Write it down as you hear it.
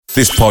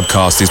This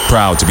podcast is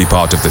proud to be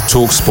part of the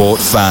TalkSport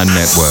Fan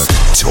Network.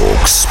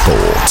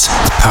 TalkSport.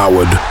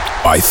 Powered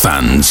by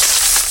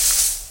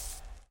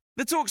fans.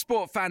 The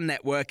TalkSport Fan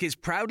Network is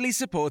proudly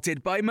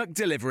supported by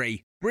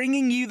McDelivery,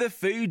 bringing you the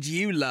food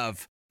you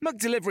love.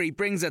 McDelivery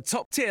brings a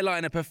top-tier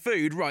lineup of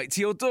food right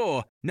to your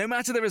door. No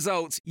matter the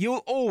result,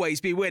 you'll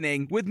always be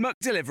winning with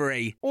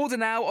McDelivery. Order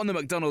now on the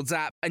McDonald's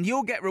app and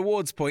you'll get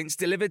rewards points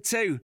delivered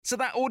too. So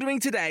that ordering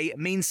today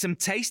means some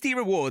tasty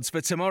rewards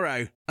for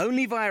tomorrow.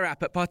 Only via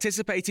app at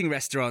participating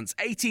restaurants.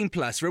 18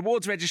 plus.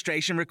 Rewards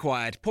registration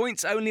required.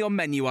 Points only on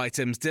menu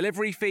items.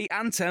 Delivery fee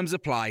and terms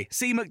apply.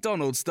 See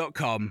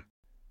mcdonalds.com.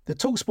 The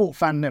TalkSport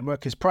Fan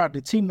Network is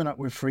proudly teaming up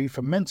with Free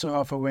for Mental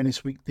Health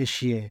Awareness Week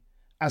this year.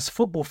 As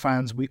football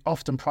fans, we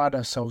often pride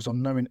ourselves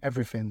on knowing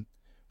everything,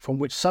 from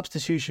which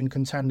substitution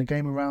can turn the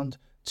game around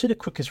to the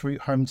quickest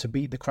route home to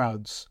beat the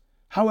crowds.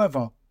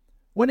 However,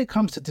 when it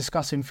comes to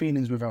discussing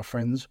feelings with our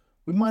friends,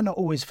 we might not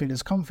always feel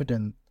as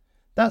confident.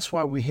 That's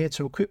why we're here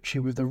to equip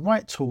you with the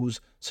right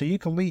tools so you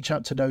can reach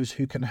out to those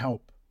who can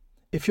help.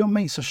 If your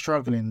mates are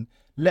struggling,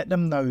 let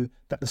them know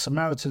that the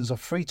Samaritans are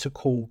free to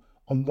call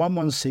on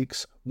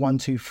 116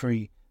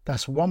 123.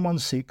 That's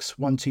 116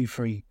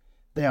 123.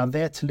 They are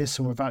there to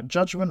listen without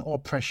judgment or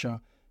pressure,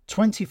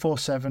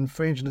 24/7,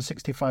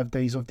 365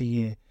 days of the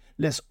year.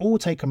 Let's all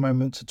take a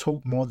moment to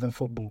talk more than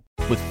football.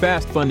 With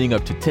fast funding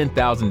up to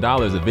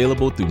 $10,000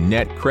 available through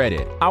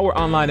NetCredit, our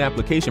online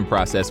application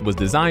process was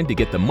designed to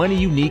get the money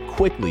you need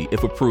quickly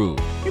if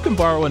approved. You can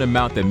borrow an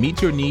amount that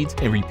meets your needs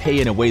and repay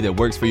in a way that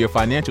works for your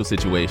financial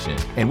situation.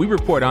 And we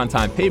report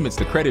on-time payments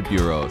to credit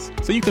bureaus,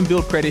 so you can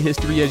build credit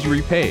history as you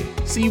repay.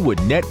 See what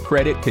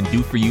NetCredit can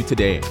do for you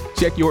today.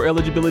 Check your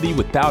eligibility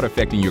without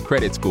affecting your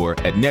credit score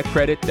at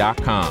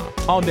netcredit.com.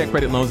 All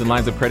NetCredit loans and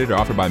lines of credit are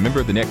offered by a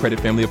member of the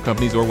NetCredit family of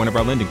companies or one of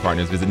our lending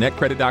partners. Visit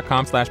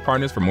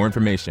netcredit.com/partners for more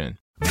information.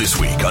 This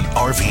week on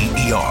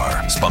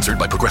RVER, sponsored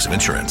by Progressive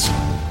Insurance.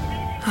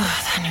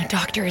 Oh, that new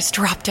doctor is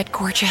drop dead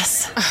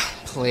gorgeous. Oh,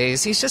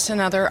 please, he's just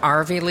another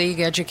Ivy League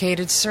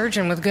educated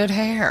surgeon with good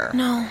hair.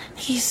 No,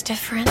 he's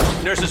different.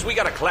 Nurses, we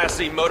got a Class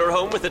C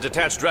motorhome with a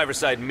detached driver's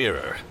side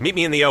mirror. Meet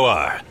me in the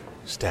OR.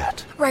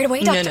 Stat. Right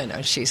away, doctor.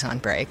 No, she's on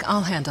break.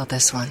 I'll handle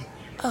this one.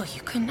 Oh,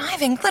 you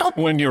conniving little...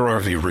 When your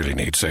RV really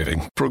needs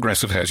saving,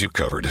 Progressive has you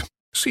covered.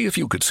 See if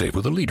you could save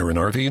with a leader in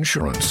RV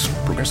insurance.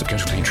 Progressive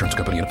Casualty Insurance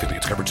Company and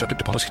affiliates, covered subject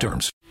to policy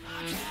terms.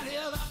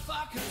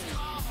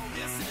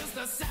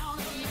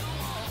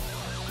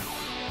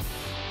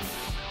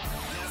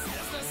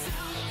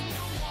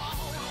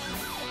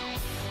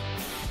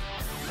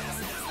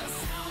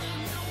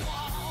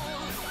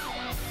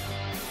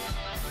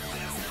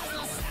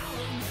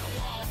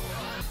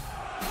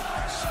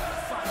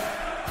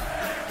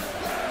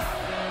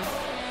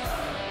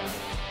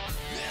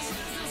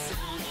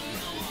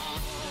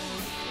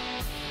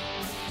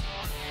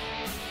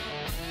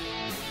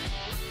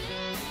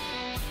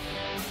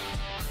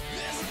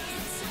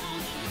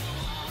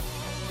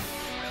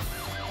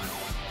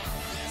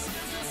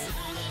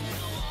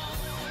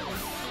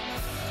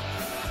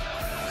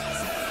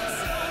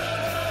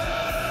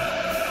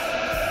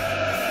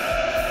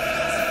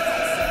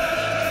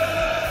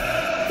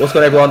 What's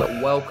going on,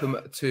 everyone? Welcome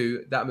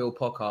to That Mill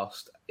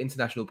Podcast,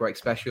 International Break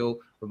Special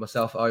with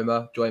myself,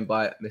 Omar, joined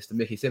by Mr.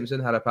 Mickey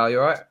Simpson. Hello, pal. You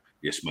all right?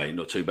 Yes, mate.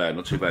 Not too bad.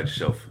 Not too bad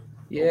yourself.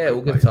 Yeah,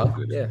 all good,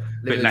 Tom. Yeah,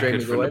 bit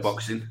knackered from the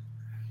boxing.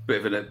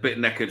 Bit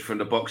knackered from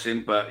the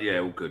boxing, but yeah,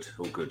 all good.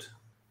 All good.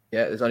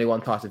 Yeah, there's only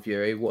one Tyson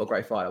Fury. What a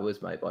great fight it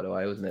was, mate. By the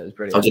way, wasn't it? It was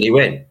brilliant. Oh, did he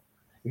win?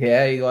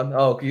 Yeah, he won.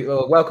 Oh,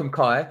 welcome,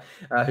 Kai,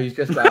 who's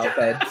just out of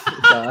bed.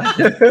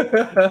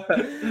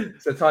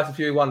 So Tyson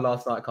Fury won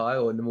last night, Kai,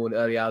 or in the morning,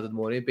 early hours of the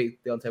morning.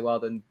 Beat Deontay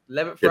Wilder in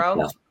 11th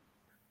round.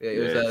 Yeah,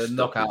 it was a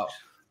knockout.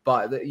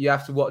 But you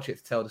have to watch it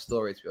to tell the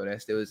story, to be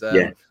honest. It was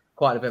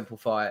quite an eventful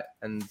fight.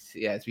 And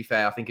yeah, to be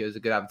fair, I think it was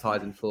a good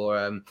advertising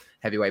for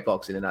heavyweight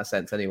boxing in that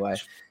sense anyway.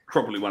 It's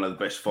probably one of the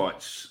best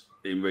fights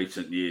in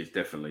recent years,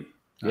 definitely.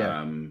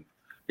 Yeah.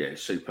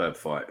 Superb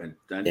fight.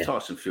 And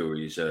Tyson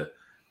Fury is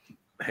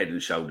head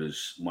and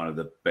shoulders one of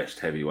the best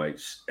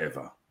heavyweights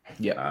ever.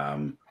 Yeah.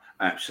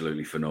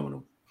 Absolutely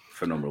phenomenal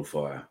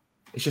fighter.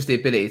 It's just the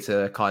ability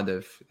to kind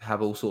of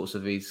have all sorts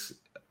of his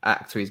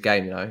act to his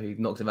game. You know, he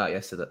knocked him out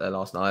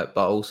last night,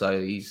 but also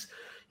he's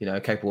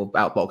capable of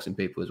outboxing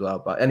people as well.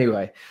 But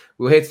anyway,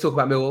 we're here to talk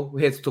about Millwall.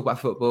 We're here to talk about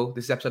football.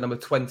 This is episode number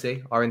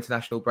 20, our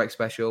international break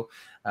special.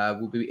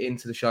 We'll be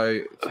into the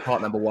show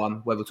part number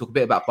 1, where we'll talk a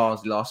bit about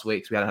Barnsley last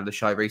week, because we hadn't had the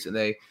show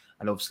recently,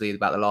 and obviously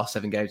about the last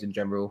 7 games in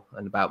general,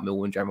 and about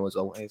Millwall in general as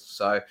always.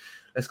 So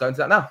let's go into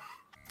that now.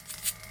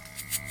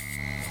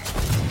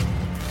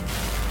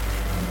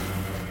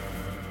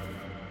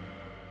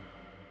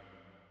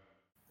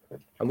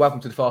 And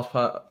welcome to the first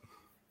part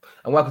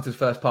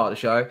of the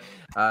show.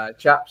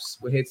 Chaps,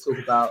 we're here to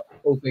talk about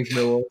all things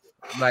Millwall.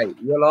 Mate,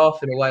 you're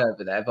laughing away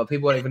over there, but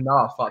people won't even know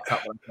I fucked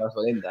up when I first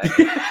went in there.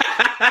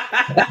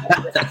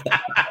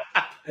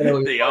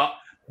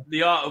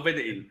 The art of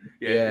editing.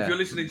 Yeah. If you're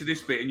listening to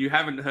this bit and you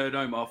haven't heard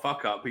Omar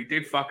fuck up, he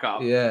did fuck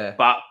up. Yeah.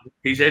 But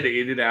he's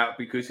edited it out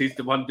because he's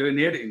the one doing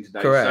the editing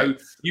today.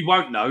 Correct. So you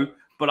won't know,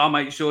 but I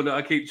make sure that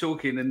I keep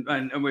talking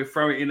and we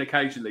throw it in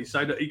occasionally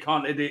so that he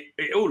can't edit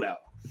it all out.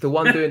 The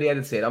one doing the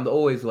editing, I'm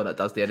always the one that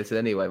does the editing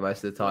anyway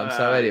most of the time.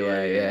 So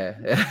anyway,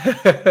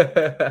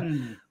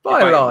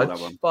 by and large.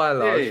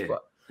 Yeah.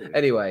 But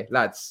anyway,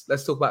 lads,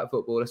 let's talk about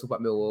football. Let's talk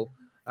about Millwall.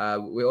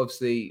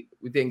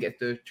 We didn't get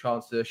the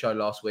chance to show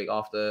last week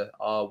after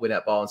our win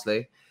at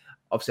Barnsley.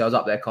 Obviously, I was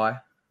up there, Kai.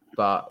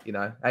 But,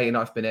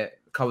 89th minute,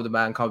 cover the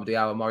man, cover the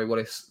hour. Murray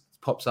Wallace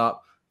pops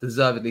up,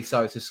 deservedly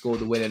so, to score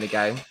the win in the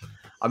game.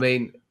 I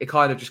mean, it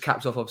kind of just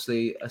caps off,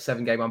 obviously, a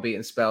 7-game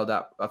unbeaten spell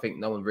that I think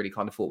no one really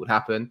kind of thought would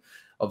happen.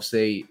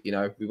 Obviously,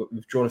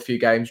 we've drawn a few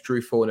games,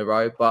 drew 4 in a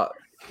row, but,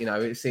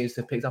 it seems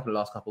to have picked up in the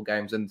last couple of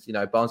games. And,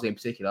 Barnsley in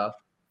particular,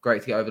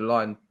 great to get over the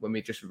line when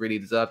we just really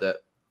deserved it.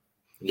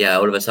 Yeah,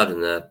 all of a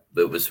sudden,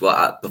 it was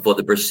before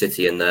the Bristol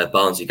City and the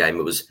Barnsley game,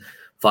 it was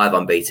 5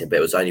 unbeaten, but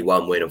it was only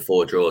 1 win and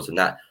 4 draws, and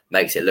that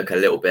makes it look a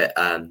little bit.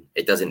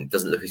 It doesn't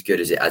look as good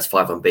as it as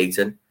 5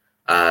 unbeaten.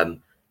 But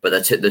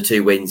the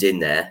 2 wins in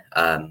there,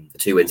 the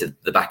 2 wins at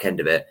the back end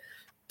of it,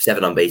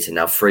 7 unbeaten,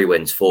 now 3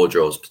 wins, 4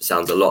 draws.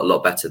 Sounds a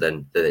lot better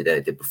than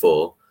it did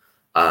before.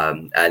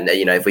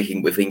 If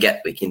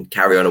we can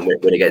carry on and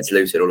win against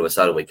Luton, all of a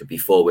sudden we could be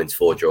 4 wins,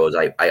 4 draws,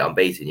 8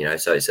 unbeaten.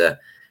 So it's a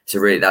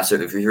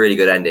really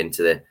good ending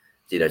to the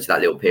to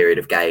that little period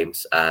of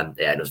games. And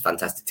it was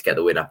fantastic to get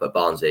the win up at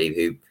Barnsley,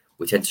 who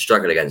we tend to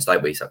struggle against,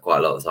 don't we? So quite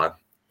a lot of the time.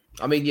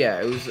 I mean, yeah,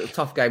 it was a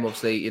tough game.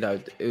 Obviously,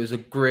 it was a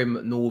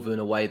grim northern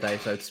away day,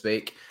 so to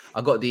speak.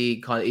 I got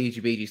the kind of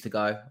EGBGs to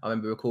go. I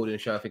remember recording a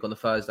show, I think, on the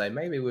Thursday,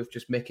 maybe with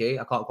just Mickey.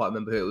 I can't quite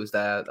remember who it was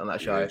there on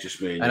that show. Yeah,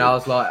 just me. And I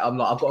was like, I've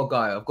got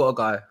to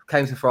go.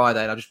 Came to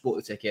Friday and I just bought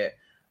the ticket,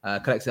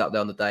 collected it up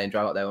there on the day and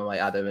drove up there with my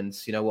mate Adam. And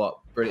you know what?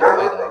 Brilliant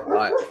away day.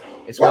 Like,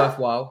 it's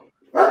worthwhile.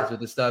 We're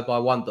disturbed by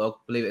one dog.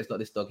 Believe it, it's not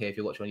this dog here if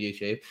you're watching on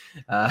YouTube.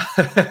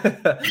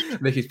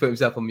 Mickey's put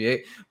himself on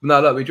mute. But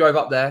no, look, we drove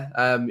up there,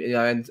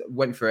 and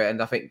went for it.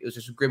 And I think it was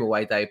just a grim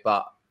away day,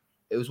 but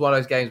it was one of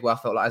those games where I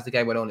felt like as the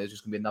game went on, it was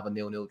just going to be another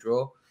 0-0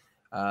 draw.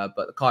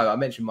 But Kai, I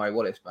mentioned Murray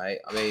Wallace, mate.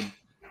 I mean,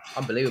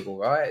 unbelievable,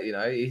 right?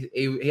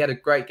 He had a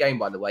great game,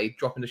 by the way,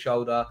 dropping the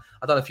shoulder.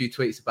 I've done a few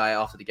tweets about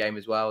it after the game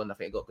as well, and I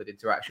think it got good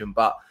interaction.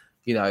 But,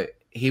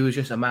 he was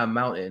just a man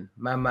mountain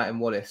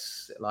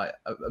Wallace, like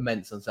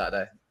immense on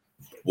Saturday.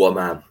 What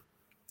man?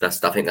 I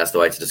think that's the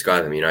way to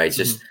describe him. He's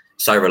just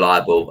so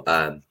reliable.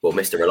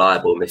 Mr.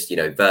 Reliable,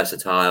 Mr.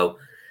 Versatile,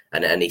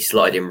 and he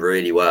slotted in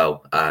really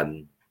well.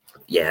 A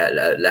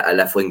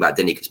left wing back,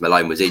 didn't he? Because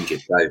Malone was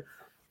injured. So,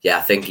 yeah,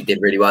 I think he did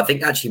really well. I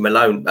think actually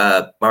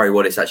Murray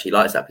Wallace actually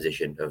likes that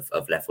position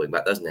of left wing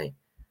back, doesn't he?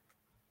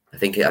 I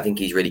think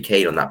he's really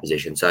keen on that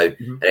position. So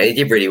and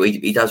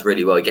he does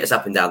really well. He gets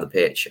up and down the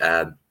pitch.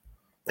 And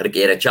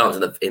he had a chance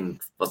in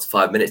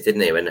 5 minutes,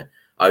 didn't he? When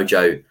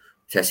Ojo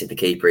tested the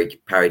keeper, he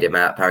parried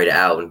it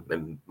out,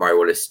 and Murray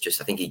Wallace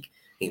I think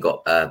he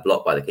got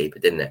blocked by the keeper,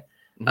 didn't it?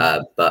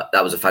 But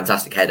that was a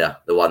fantastic header,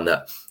 the one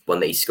that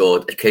he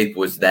scored. The keeper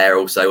was there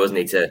also, wasn't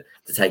he, to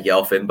take it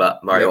off him,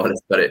 but Murray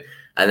Wallace got it.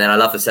 And then I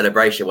love the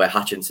celebration where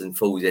Hutchinson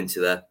falls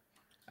into the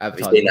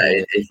advertising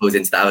board. He falls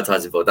into the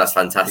advertising board. That's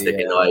fantastic.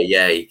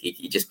 Yeah. And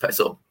he just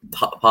sort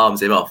of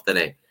palms him off,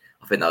 doesn't he?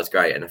 I think that was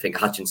great, and I think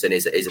Hutchinson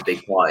is a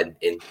big part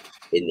in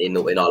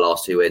our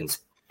last 2 wins.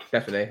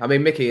 Definitely. I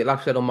mean, Mickey, like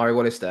I said on Murray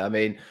Wallace there, I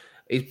mean,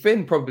 he's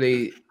been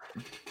probably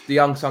the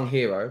unsung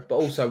hero, but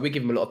also we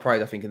give him a lot of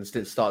praise, I think, in the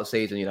start of the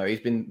season. He's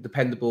been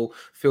dependable,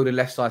 fielding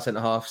left side centre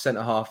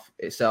half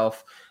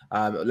itself,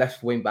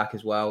 left wing back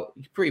as well.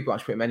 You pretty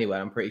much put him anywhere.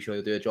 I'm pretty sure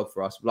he'll do a job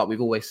for us, like we've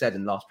always said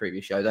in the last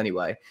previous shows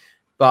anyway.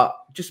 But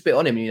just a bit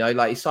on him,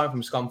 like he's signed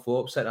from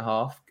Scunthorpe, centre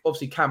half,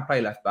 obviously can play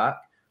left back,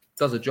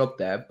 does a job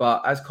there.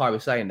 But as Kai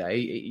was saying there,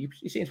 he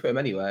seems to put him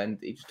anywhere, and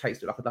he just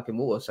takes it like a duck in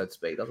water, so to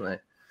speak, doesn't he?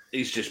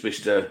 He's just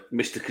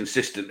Mr.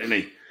 Consistent, isn't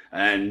he?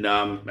 And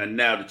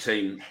now the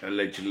team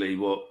allegedly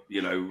what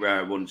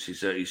Rowett wants is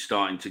that he's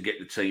starting to get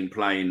the team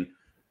playing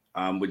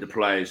with the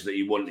players that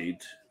he wanted.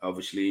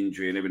 Obviously,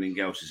 injury and everything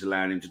else is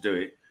allowing him to do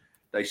it.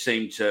 They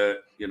seem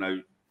to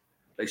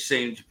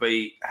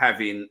be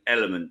having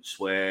elements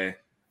where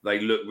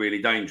they look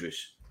really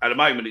dangerous. At the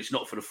moment, it's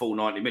not for the full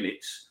 90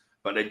 minutes,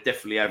 but they're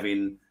definitely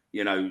having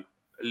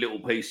little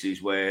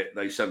pieces where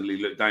they suddenly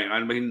look dangerous.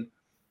 I mean,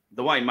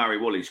 the way Murray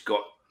Wallace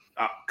got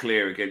up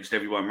clear against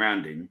everyone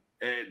around him,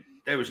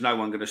 there was no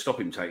one going to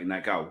stop him taking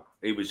that goal.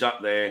 He was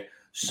up there,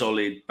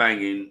 solid,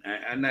 banging,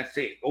 and that's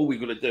it. All we've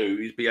got to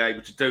do is be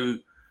able to do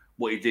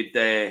what he did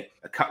there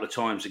a couple of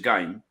times a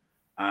game,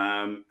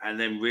 and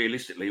then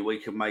realistically we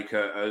can make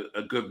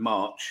a good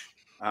march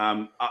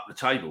up the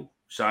table.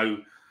 So,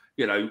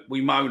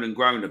 we moan and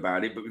groan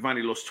about it, but we've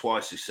only lost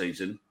twice this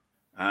season,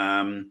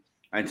 and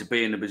to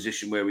be in a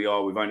position where we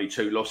are with only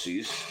 2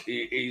 losses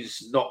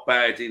is not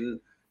bad in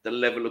the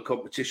level of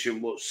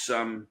competition what's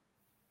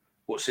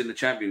in the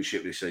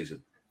Championship this season.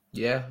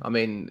 Yeah, I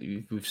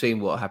mean, we've seen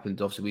what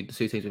happened. Obviously, the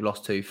 2 teams we've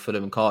lost to,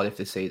 Fulham and Cardiff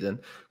this season.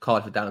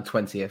 Cardiff are down to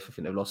 20th. I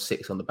think they've lost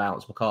 6 on the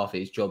bounce.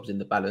 McCarthy's job's in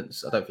the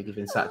balance. I don't think he's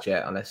been sacked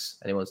yet, unless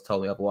anyone's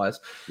told me otherwise.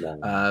 No.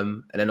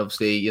 And then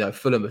obviously,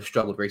 Fulham have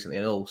struggled recently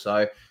and all.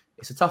 So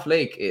it's a tough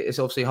league. It's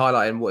obviously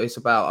highlighting what it's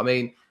about. I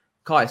mean,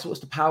 Kai, so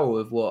what's the power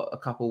of what a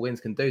couple of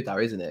wins can do there,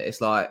 isn't it?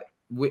 It's like,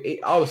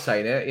 I was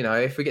saying it,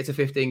 if we get to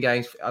 15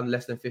 games and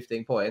less than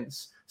 15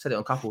 points, said it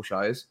on a couple of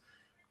shows,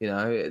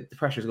 the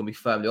pressure is going to be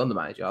firmly on the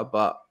manager.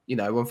 But,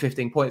 we're on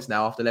 15 points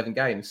now after 11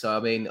 games. So, I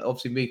mean,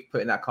 obviously me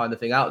putting that kind of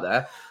thing out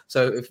there.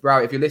 So, if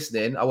you're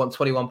listening, I want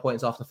 21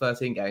 points after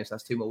 13 games.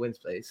 That's 2 more wins,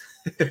 please.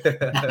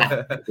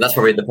 That's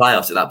probably in the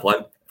playoffs at that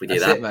point. If we do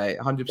That's that. It, mate.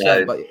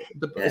 100%. But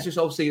it's just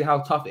obviously how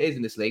tough it is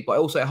in this league. But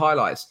also it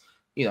highlights,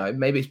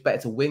 maybe it's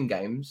better to win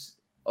games.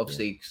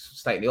 Obviously,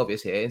 stating the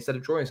obvious here, instead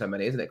of drawing so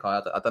many, isn't it, Kai?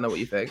 I don't know what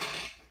you think.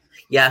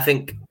 Yeah, I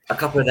think a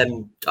couple of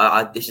them.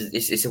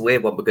 It's a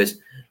weird one because,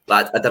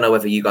 like, I don't know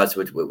whether you guys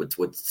would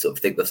sort of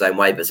think the same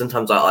way, but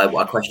sometimes I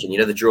question,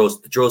 the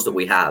draws that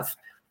we have.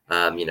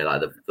 Like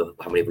the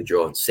how many have we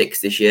drawn?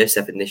 6 this year,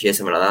 7 this year,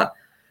 something like that.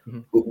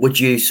 Mm-hmm. Would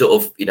you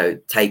sort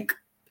of take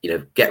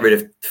get rid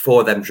of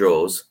 4 of them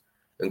draws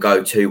and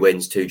go 2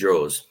 wins, 2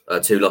 draws,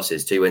 2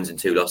 losses, 2 wins and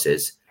 2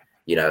 losses?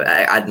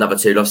 Add another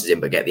 2 losses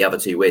in, but get the other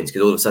 2 wins.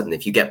 Because all of a sudden,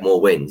 if you get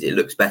more wins, it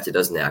looks better,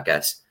 doesn't it? I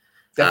guess.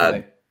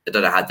 Definitely. I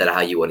don't know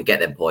how you want to get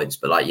them points,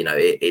 but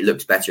it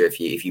looks better if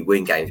you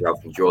win games rather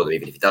than draw them,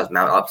 even if it does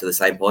mount up to the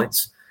same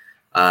points,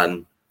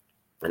 and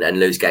then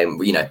lose game.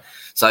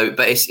 So,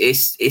 but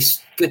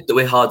it's good that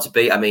we're hard to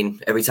beat. I mean,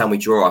 every time we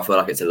draw, I feel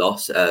like it's a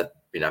loss.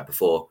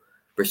 Before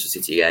Bristol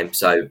City game.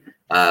 So,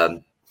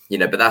 but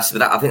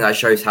I think that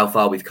shows how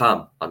far we've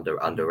come under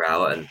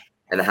Rowett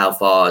and how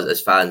far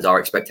as fans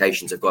our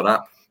expectations have gone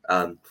up,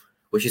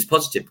 which is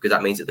positive because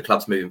that means that the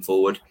club's moving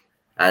forward.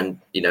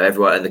 And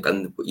everyone,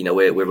 and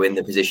we're in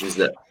the positions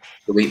that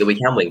we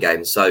can win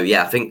games. So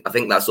yeah, I think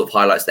that sort of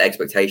highlights the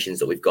expectations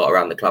that we've got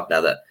around the club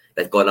now that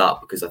they've gone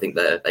up because I think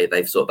that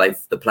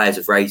the players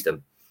have raised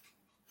them.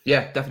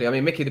 Yeah, definitely. I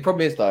mean, Mickey, the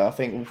problem is though, I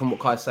think from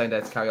what Kai's saying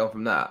there to carry on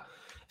from that,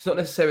 it's not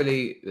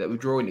necessarily that we're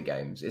drawing the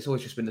games. It's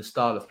always just been the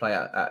style of play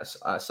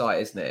at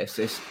site, isn't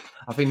it?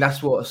 I think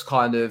that's what's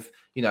kind of.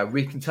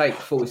 We can take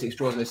 46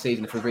 draws in the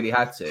season if we really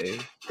had to,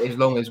 as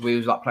long as we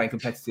was like playing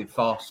competitive,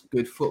 fast,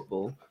 good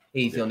football.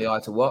 Easy on the eye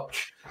to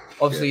watch.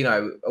 Obviously,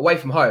 away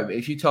from home,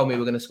 if you told me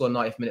we're going to score a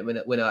 90th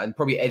minute winner and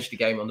probably edge the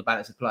game on the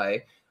balance of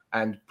play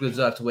and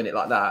deserve to win it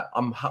like that,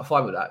 I'm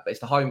fine with that. But it's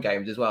the home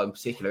games as well, in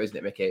particular, isn't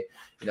it, Mickey?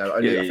 I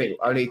think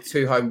only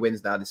 2 home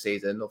wins now this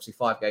season. Obviously,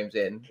 5 games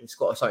in, it's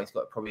got something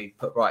to probably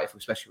put right,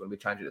 especially when we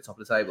change at the top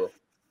of the table.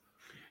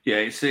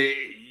 Yeah,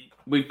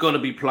 we've got to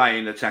be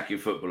playing attacking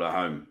football at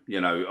home.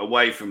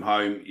 Away from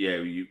home,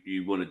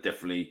 you want to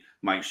definitely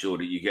make sure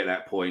that you get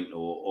that point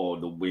or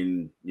the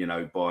win,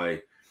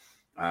 by.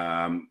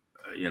 A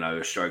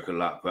stroke of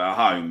luck, but at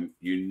home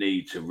you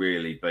need to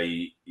really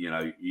be,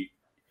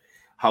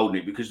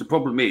 holding it because the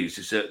problem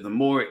is that the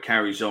more it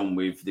carries on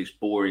with this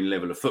boring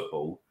level of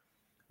football,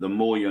 the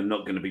more you're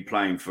not going to be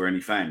playing for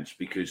any fans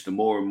because the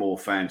more and more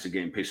fans are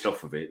getting pissed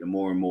off of it, the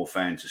more and more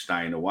fans are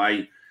staying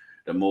away,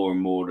 the more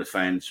and more the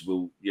fans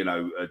will,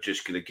 are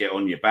just going to get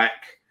on your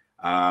back.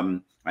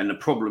 And the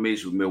problem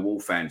is with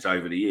Millwall fans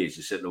over the years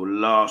is that the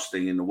last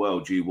thing in the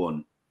world you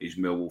want is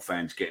Millwall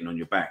fans getting on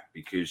your back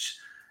because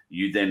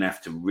you then have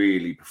to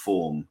really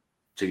perform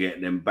to get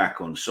them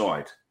back on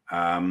side.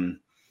 And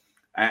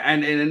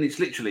it's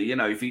literally,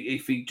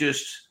 if he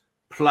just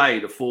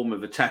played a form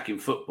of attacking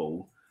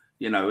football,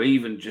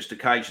 even just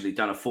occasionally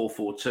done a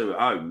 4-4-2 at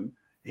home,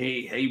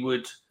 he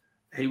would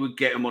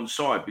get them on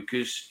side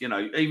because,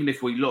 even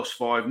if we lost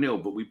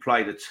 5-0, but we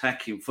played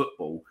attacking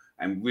football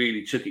and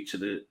really took it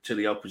to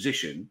the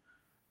opposition,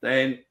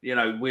 then,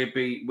 we'd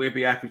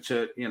be happy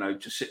to,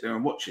 to sit there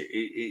and watch it.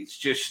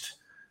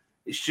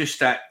 It's just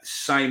that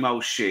same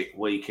old shit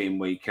week in,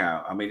 week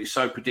out. I mean, it's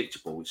so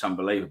predictable. It's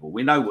unbelievable.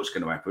 We know what's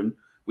going to happen.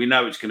 We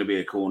know it's going to be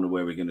a corner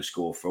where we're going to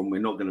score from. We're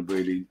not going to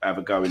really have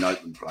a go in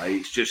open play.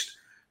 It's just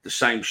the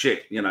same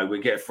shit.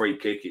 We get a free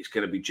kick. It's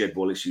going to be Jed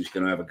Wallace who's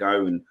going to have a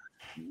go. And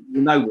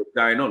you know what's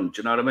going on. Do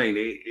you know what I mean?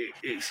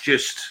 It's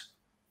just...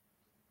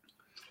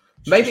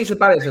 Maybe it's a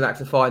balancing act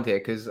to find here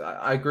because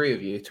I agree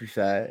with you, to be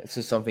fair. It's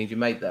just some things you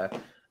made there.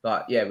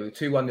 But yeah, we were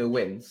 2-1-0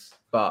 wins,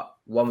 but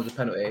one was a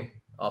penalty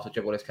after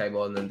Jed Wallace came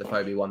on and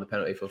Defoe won the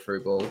penalty for a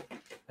through ball.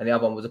 And the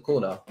other one was a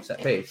corner,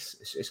 set piece.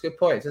 It's good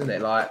points, isn't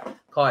it? Like,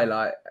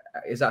 Kai,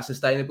 is that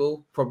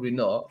sustainable? Probably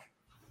not.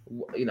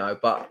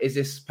 But is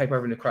this paper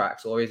over in the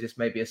cracks or is this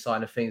maybe a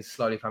sign of things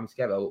slowly coming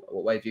together?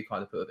 What way do you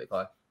kind of put it,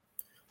 Kai?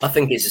 I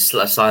think it's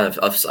a sign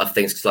of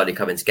things slowly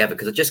coming together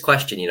because I just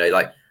question,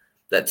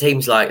 that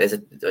teams like, there's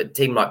a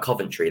team like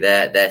Coventry,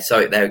 they're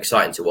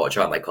exciting to watch,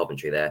 aren't they,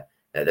 Coventry?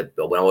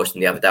 When I watched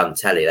them the other day on the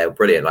telly, they were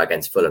brilliant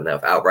against Fulham. They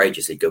were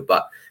outrageously good.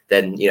 But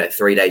then,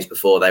 3 days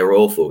before, they were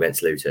awful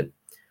against Luton.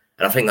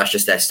 And I think that's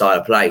just their style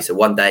of play. So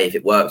one day, if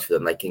it works for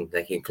them, they can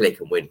click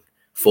and win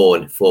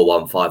 4-1,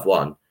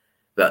 5-1.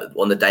 But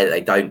on the day that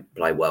they don't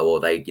play well or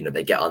they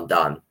get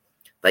undone,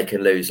 they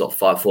can lose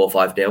 5-4,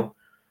 5-0,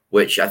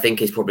 which I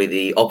think is probably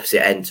the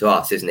opposite end to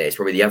us, isn't it? It's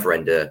probably the other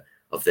end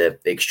of the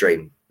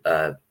extreme,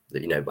 how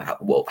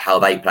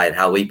they play and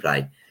how we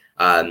play.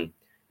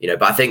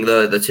 But I think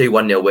the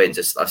 2-1-0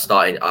 wins are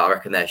starting. I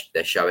reckon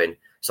they're showing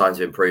signs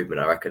of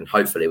improvement. I reckon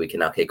hopefully we can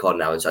now kick on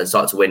now and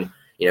start to win,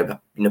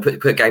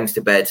 put games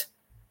to bed,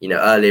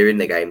 earlier in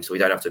the game, so we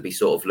don't have to be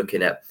sort of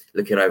looking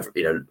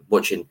over,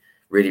 watching,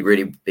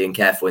 really being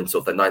careful in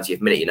sort of the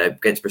 90th minute.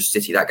 Against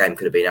Bristol City, that game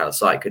could have been out of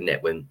sight, couldn't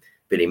it? When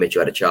Billy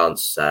Mitchell had a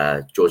chance,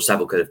 George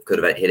Saville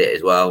could have hit it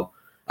as well.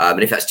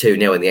 And if that's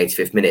 2-0 in the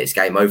 85th minute, it's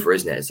game over,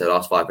 isn't it? So the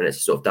last 5 minutes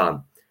is sort of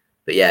done.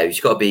 But yeah,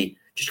 you've got to be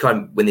just try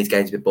and win these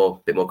games a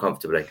bit more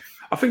comfortably.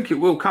 I think it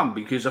will come,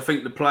 because I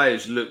think the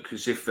players look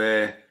as if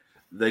they're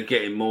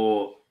getting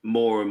more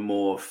and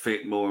more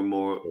fit, more and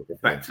more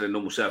back to their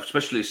normal self,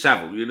 especially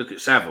Saville. You look at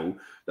Saville,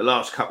 the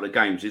last couple of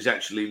games is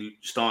actually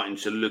starting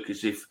to look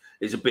as if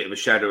he's a bit of a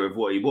shadow of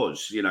what he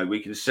was. We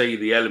can see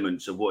the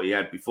elements of what he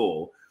had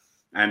before,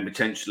 and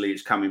potentially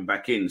it's coming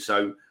back in.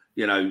 So,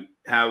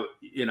 are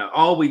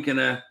we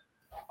gonna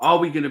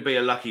be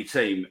a lucky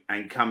team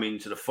and come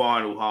into the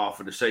final half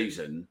of the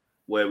season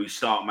where we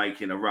start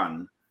making a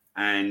run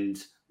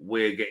and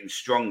we're getting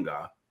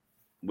stronger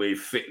with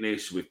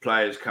fitness, with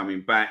players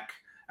coming back,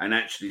 and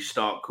actually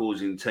start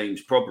causing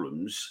teams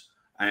problems?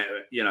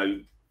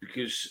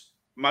 Because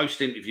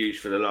most interviews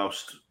for the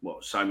last,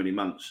 so many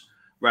months,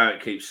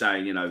 Rowett keeps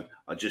saying,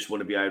 I just want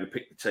to be able to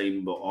pick the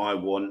team that I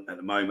want. At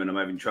the moment, I'm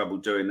having trouble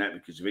doing that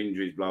because of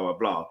injuries, blah, blah,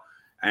 blah.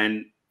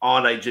 And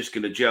are they just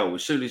going to gel?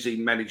 As soon as he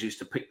manages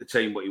to pick the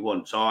team what he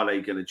wants, are they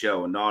going to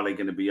gel? And are they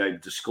going to be able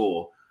to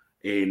score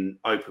in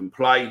open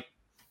play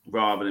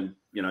rather than,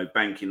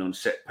 banking on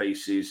set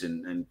pieces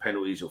and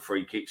penalties or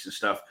free kicks and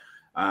stuff?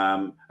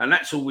 And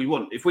that's all we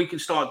want. If we can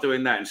start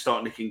doing that and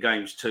start nicking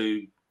games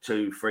 2-3-0,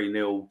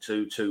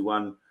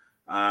 2-2-1,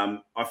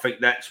 I think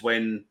that's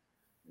when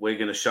we're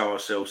going to show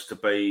ourselves to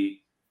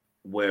be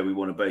where we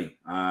want to be,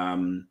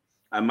 and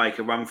make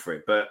a run for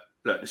it. But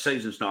look, the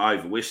season's not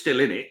over. We're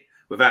still in it,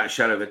 without a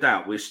shadow of a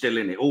doubt. We're still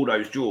in it. All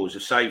those draws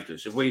have saved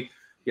us. If we'd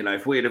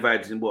have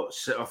had,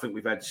 I think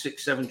we've had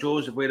 6-7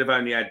 draws. If we'd have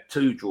only had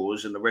 2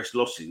 draws and the rest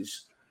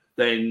losses,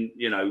 then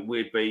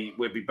we'd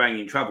be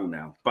banging trouble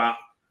now. But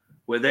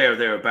we're there or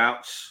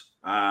thereabouts.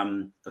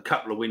 A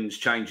couple of wins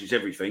changes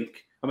everything.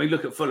 I mean,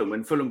 look at Fulham.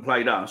 When Fulham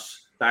played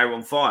us, they were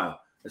on fire.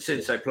 And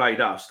since they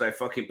played us, they're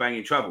fucking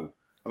banging trouble.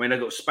 I mean, they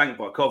got spanked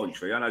by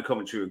Coventry. I know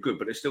Coventry were good,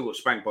 but they still got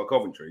spanked by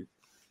Coventry.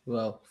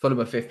 Well, Fulham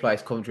are 5th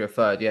place, Coventry are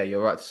 3rd. Yeah,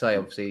 you're right to say,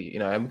 obviously,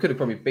 and we could have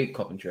probably beat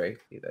Coventry.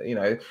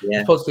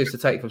 There's positives to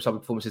take from some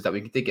performances that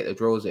we did get the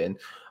draws in.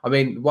 I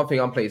mean, one thing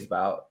I'm pleased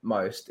about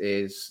most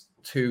is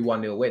 2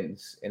 1-0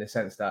 wins, in a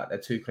sense that they're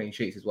 2 clean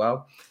sheets as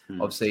well.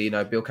 Obviously,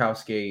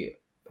 Bielkowski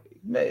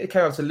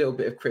came up to a little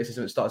bit of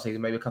criticism at the start of the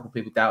season, maybe a couple of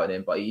people doubting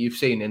him, but you've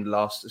seen in the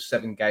last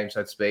 7 games,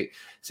 so to speak,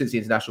 since the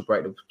international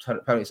break, the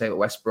opponent save at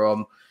West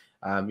Brom,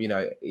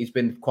 he's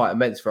been quite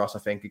immense for us, I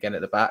think, again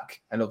at the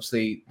back. And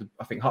obviously,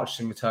 I think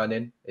Hutchinson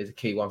returning is a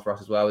key one for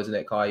us as well, isn't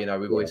it, Kai?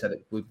 We've always said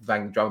that we've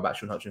banged the drum about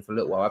Sean Hutchinson for a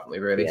little while, haven't we,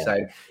 really? Yeah. So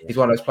he's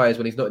one of those players,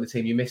 when he's not in the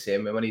team, you miss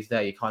him, and when he's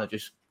there, you kind of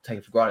just take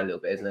him for granted a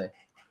little bit, isn't it?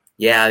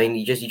 Yeah, I mean,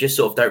 you just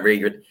sort of don't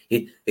really.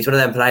 He's one of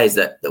them players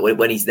that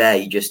when he's there,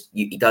 he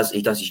does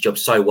his job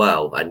so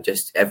well, and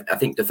I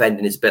think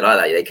defending is a bit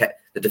like that.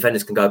 The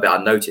defenders can go a bit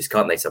unnoticed,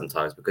 can't they?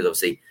 Sometimes, because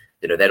obviously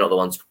they're not the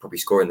ones probably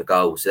scoring the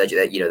goals. So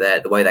they're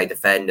the way they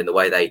defend and the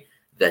way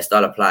their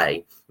style of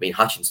play. I mean,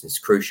 Hutchinson's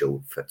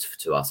crucial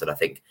to us, and I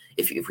think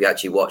if we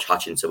actually watch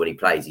Hutchinson when he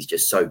plays, he's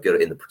just so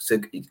good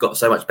he's got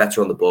so much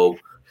better on the ball.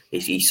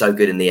 He's so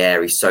good in the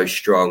air. He's so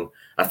strong.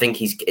 I think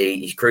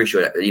he's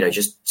crucial.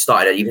 Just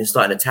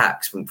starting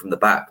attacks from the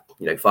back.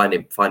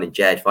 Finding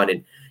Jed,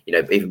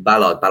 even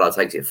Ballard. Ballard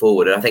takes it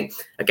forward. And I think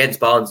against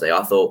Barnsley,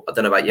 I thought, I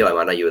don't know about you,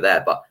 I know you were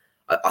there, but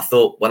I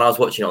thought when I was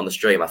watching it on the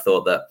stream, I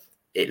thought that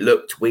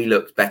we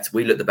looked better.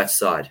 We looked the better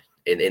side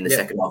in the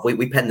second half.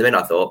 We penned them in.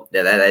 I thought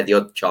they're the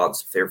odd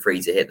chance for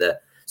free to hit the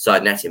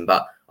side netting,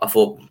 but I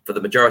thought for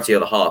the majority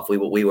of the half, we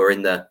were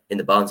in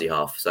the Barnsley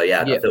half. So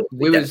I thought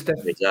we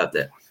definitely deserved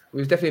it. We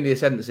was definitely in the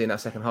ascendancy in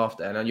that second half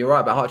there. And you're right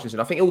about Hutchinson.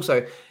 I think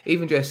also,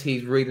 even just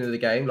his reading of the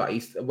game, like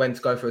he's when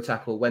to go for a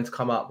tackle, when to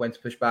come up, when to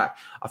push back.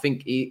 I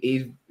think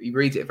he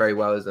reads it very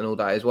well and all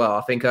that as well.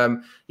 I think,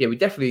 we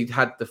definitely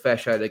had the fair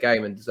share of the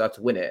game and deserved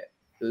to win it.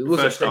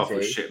 First half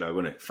was shit though,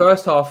 wasn't it?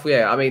 First half,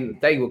 yeah. I mean,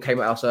 they came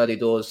at us early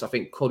doors. I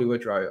think Collie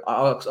Woodrow,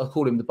 I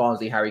call him the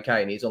Barnsley Harry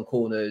Kane. He's on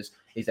corners.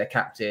 He's their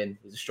captain.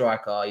 He's a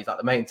striker. He's like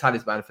the main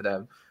talisman for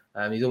them.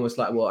 He's almost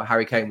like what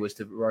Harry Kane was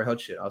to Roy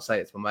Hodgson. I'll say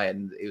it to my mate,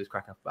 and he was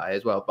cracking up about it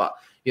as well. But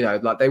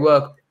they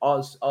were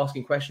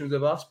asking questions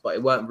of us, but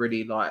it weren't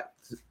really like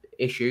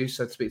issues,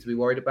 so to speak, to be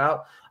worried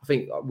about. I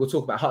think we'll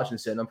talk about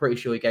Hutchinson. I'm pretty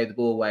sure he gave the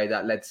ball away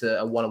that led to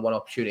a one-on-one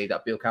opportunity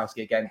that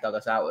Bielkowski again dug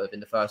us out of in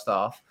the first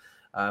half.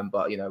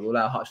 But we'll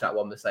allow Hutch that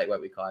one mistake,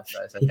 won't we, Kai?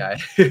 So it's okay.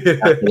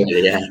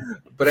 Yeah.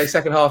 But in the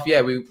second half,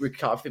 I think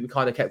we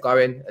kind of kept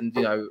going, and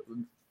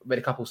made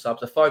a couple of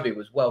subs. Afobe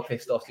was well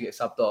pissed off to get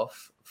subbed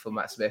off for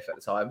Matt Smith at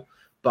the time.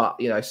 But,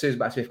 as soon as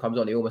Matt Smith comes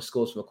on, he almost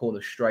scores from a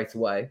corner straight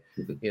away.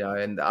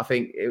 And I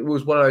think it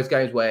was one of those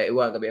games where it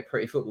weren't going to be a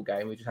pretty football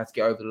game. We just had to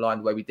get over the line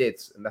the way we did.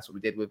 And that's what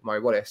we did with Murray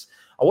Wallace.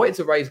 I wanted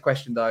to raise a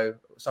question, though,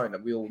 something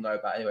that we all know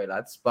about anyway,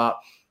 lads. But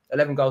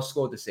 11 goals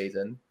scored this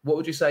season. What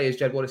would you say is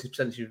Jed Wallace's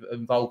percentage of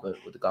involvement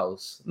with the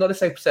goals? Not to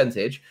say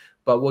percentage,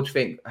 but what do you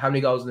think? How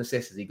many goals and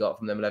assists has he got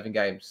from them 11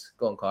 games?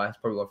 Go on, Kai. It's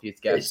probably one for you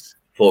to guess. It's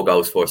 4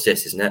 goals, 4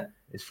 assists, isn't it?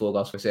 It's 4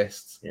 goals, 4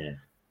 assists. Yeah.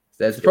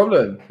 There's the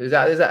problem. Is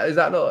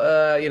that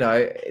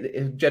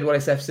not Jed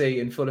Wallace FC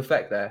in full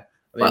effect there?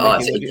 I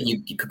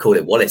mean, you could call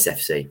it Wallace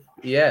FC.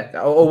 Yeah,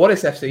 or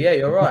Wallace FC. Yeah,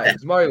 you're right.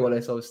 It's Murray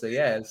Wallace, obviously.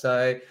 Yeah,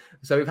 so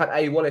we've had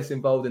A Wallace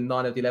involved in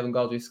 9 of the 11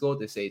 goals we've scored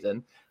this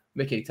season.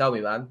 Mickey, tell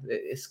me, man,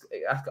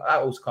 that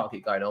also can't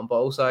keep going on. But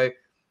also, it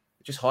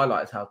just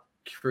highlights how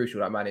crucial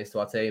that man is to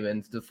our team,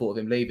 and the thought of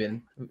him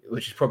leaving,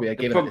 which is probably a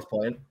given at this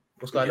point.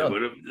 What's going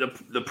on? But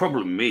the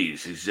problem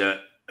is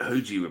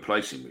who do you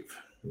replace him with?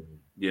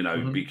 You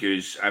know,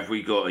 because have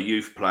we got a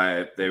youth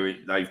player there?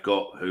 They've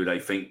got who they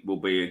think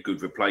will be a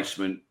good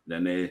replacement.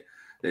 Then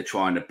they're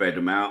trying to bed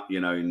them out, you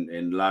know,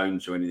 in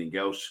loans or anything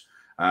else.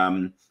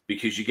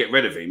 Because you get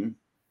rid of him,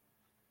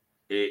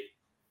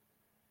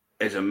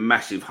 there's a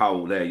massive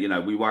hole there. You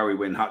know, we worry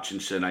when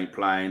Hutchinson ain't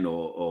playing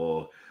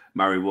or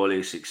Murray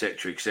Wallace,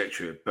 etc.,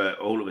 etc. But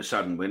all of a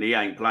sudden, when he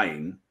ain't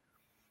playing,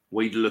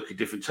 we'd look a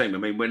different team. I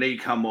mean, when he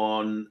come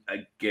on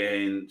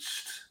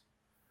against.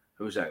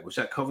 Who was that? Was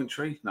that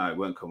Coventry? No, it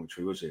weren't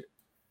Coventry, was it?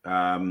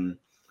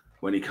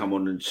 When he come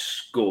on and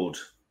scored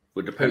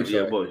with the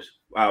penalty boys.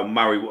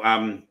 Murray,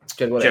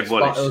 Jed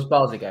Wallace. It was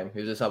Barnsley game.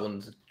 He was a sub on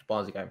the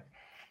Barnsley game.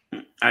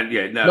 And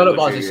yeah, not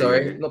Barnsley.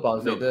 Sorry, not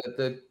Barnsley.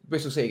 The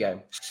Bristol City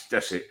game.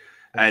 That's it.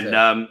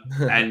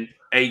 And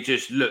he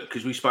just looked,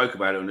 because we spoke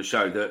about it on the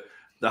show, that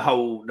the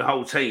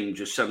whole team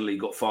just suddenly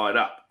got fired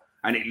up,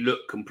 and it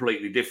looked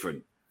completely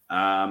different.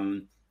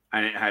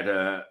 And it had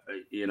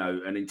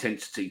an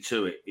intensity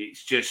to it.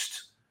 It's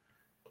just,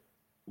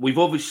 we've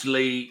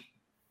obviously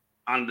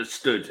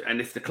understood,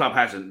 and if the club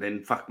hasn't,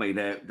 then fuck me,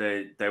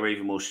 they're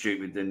even more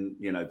stupid than,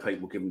 you know,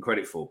 people give them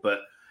credit for.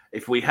 But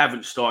if we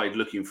haven't started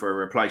looking for a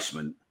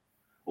replacement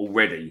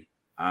already,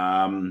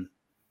 then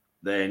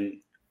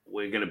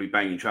we're going to be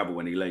banging trouble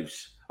when he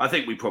leaves. I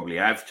think we probably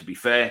have, to be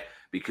fair,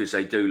 because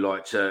they do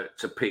like to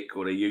pick,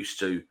 or they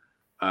used to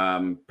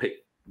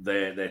pick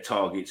their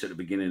targets at the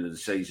beginning of the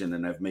season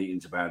and have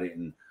meetings about it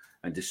and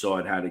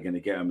decide how they're going to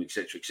get them,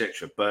 etc.,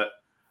 etc. But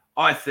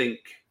I think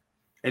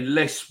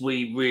unless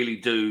we really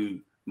do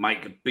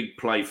make a big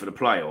play for the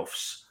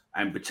playoffs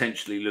and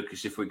potentially look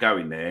as if we're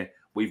going there,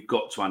 we've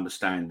got to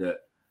understand that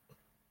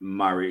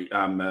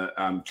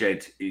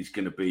Jed is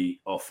going to be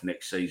off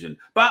next season.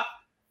 But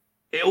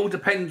it all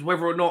depends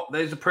whether or not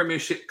there's a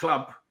Premiership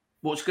club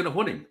what's going to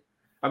want him.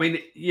 I mean,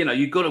 you know,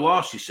 you've got to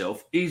ask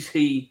yourself, is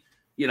he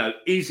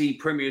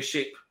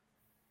Premiership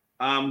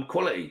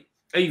quality,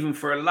 even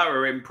for a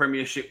lower end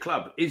Premiership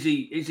club? Is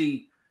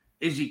he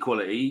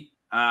quality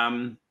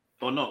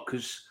or not?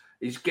 Because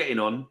he's getting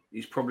on.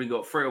 He's probably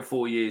got 3 or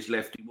 4 years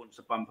left. He wants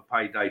a bumper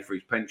payday for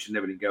his pension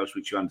and everything else,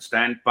 which you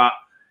understand. But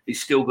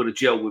he's still got to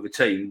gel with a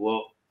team.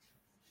 Well,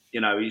 you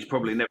know, he's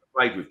probably never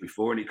played with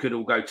before, and it could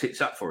all go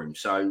tits up for him.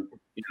 So,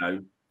 you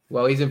know.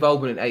 Well, his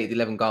involvement in 8 of the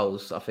 11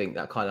 goals, I think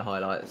that kind of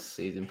highlights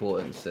his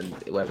importance and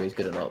whether he's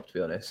good or not, to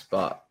be honest.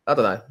 But I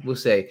don't know. We'll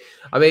see.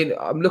 I mean,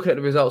 I'm looking at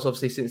the results,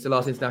 obviously, since the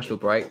last international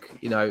break.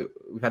 You know,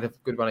 we've had a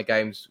good run of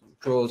games,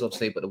 draws,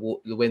 obviously, but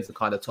the wins have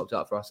kind of topped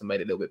up for us and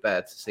made it a little bit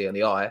better to see on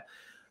the eye.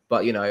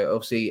 But, you know,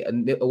 obviously, a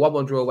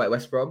 1-1 draw away at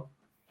West Brom.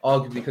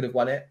 Arguably could have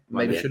won it.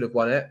 Maybe should have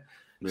won it.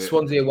 Yeah.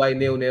 Swansea away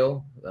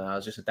 0-0. It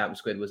was just a damp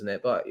squid, wasn't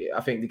it? But I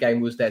think the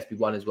game was there to be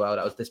won as well.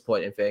 That was a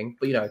disappointing thing.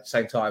 But, you know, at the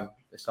same time,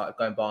 it's like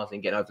going Barnsley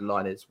and getting over the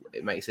line.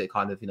 It makes it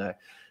kind of, you know,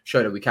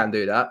 show that we can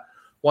do that.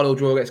 1-1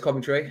 draw against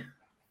Coventry.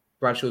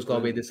 Bradshaw's got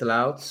to be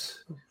disallowed.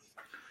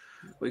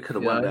 We could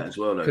have won that as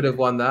well, though. Could have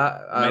won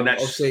that.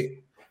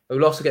 Obviously, we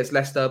lost against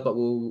Leicester, but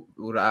we'll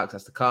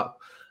access the cup.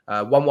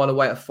 1-1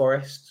 away at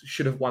Forest.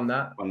 Should have won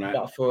that.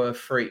 But for a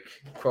freak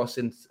cross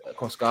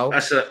goal.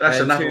 That's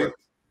another one.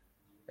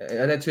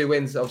 And then 2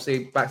 wins,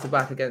 obviously,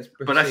 back-to-back against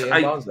Bristol City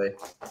and Barnsley.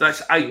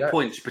 That's 8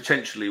 points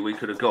potentially we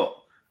could have got.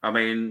 I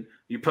mean,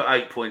 you put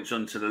 8 points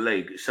onto the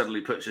league, it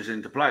suddenly puts us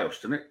into playoffs,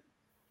 doesn't it?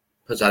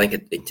 Puts, I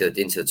think, into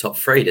the top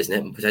 3,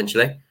 doesn't it,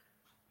 potentially?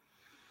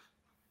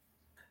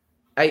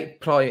 8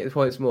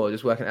 points more,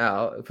 just working it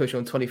out, it puts you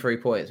on 23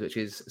 points, which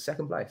is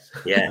second place.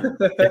 Yeah.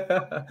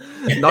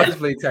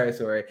 Nicely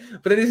territory.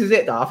 But then this is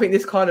it, though. I think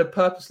this kind of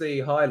purposely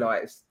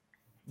highlights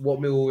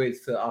what Millwall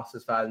is to us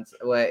as fans,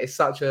 where it's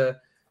such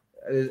a...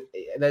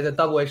 There's a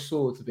double-edged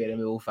sword to being a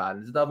Millwall fan.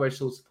 There's a double-edged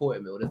sword to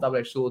supporting Millwall. There's a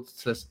double-edged sword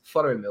to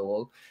following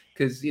Millwall,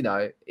 because, you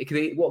know,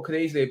 what could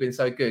easily have been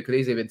so good could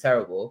easily have been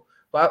terrible.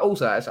 But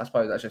also, I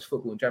suppose that's just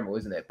football in general,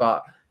 isn't it?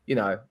 But, you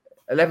know,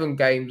 11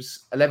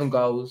 games, 11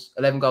 goals,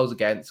 11 goals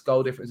against,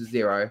 goal difference is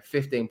 0,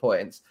 15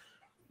 points.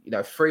 You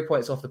know, 3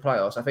 points off the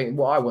playoffs. I think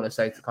what I want to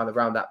say to kind of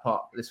round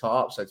this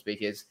part up, so to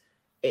speak, is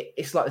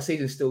it's like the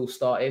season's still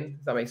starting.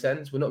 Does that make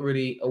sense? We're not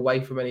really away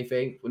from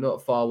anything. We're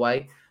not far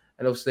away.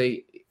 And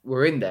obviously,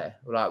 we're in there.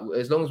 Like,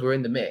 as long as we're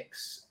in the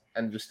mix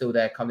and we're still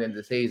there coming into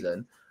the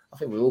season, I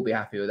think we'll all be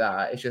happy with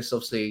that. It's just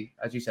obviously,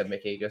 as you said,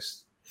 Mickey,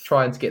 just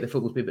trying to get the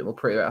football to be a bit more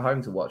prettier at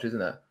home to watch,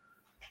 isn't it?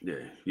 Yeah,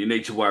 you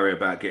need to worry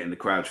about getting the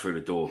crowd through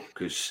the door,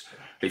 because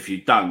if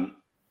you don't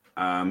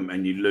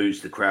and you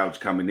lose the crowds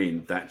coming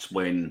in, that's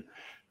when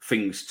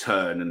things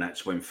turn and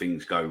that's when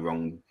things go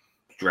wrong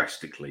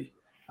drastically.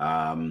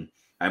 And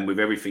with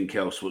everything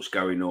else, what's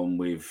going on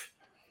with,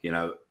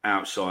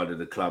 outside of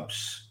the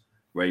club's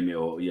remit,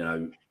 or,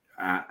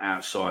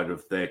 outside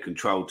of their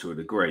control to a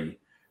degree,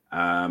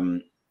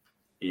 there's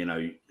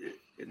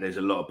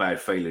a lot of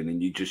bad feeling,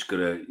 and you just got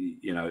to,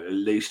 at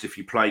least if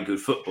you play good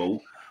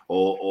football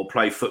or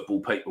play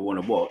football people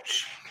want to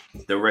watch,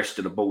 the rest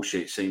of the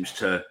bullshit seems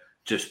to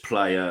just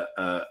play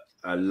a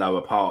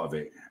lower part of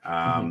it.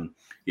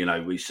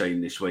 We've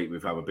seen this week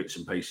with other bits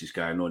and pieces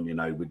going on,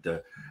 with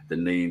the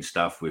knee and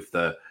stuff, with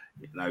the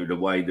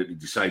way that the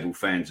disabled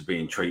fans are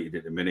being treated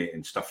at the minute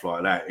and stuff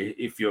like that.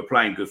 If you're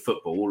playing good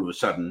football, all of a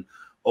sudden,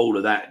 all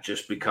of that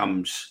just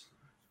becomes,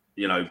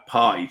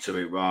 party to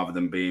it rather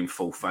than being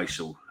full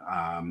facial.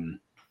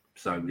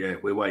 So yeah,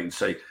 we're waiting to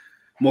see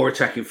more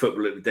attacking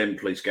football at the Den,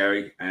 please,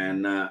 Gary,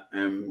 and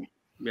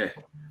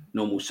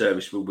normal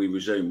service will be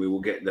resumed. We will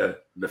get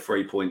the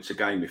 3 points a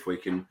game if we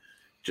can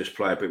just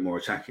play a bit more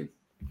attacking.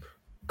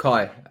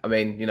 Kai, I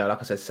mean, like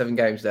I said, 6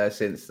 games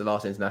since the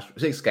last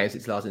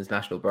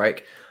international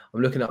break.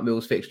 I'm looking at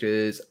Mill's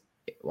fixtures.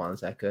 1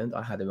 second,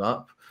 I had him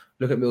up.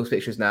 Look at Mill's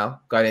fixtures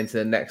now, going into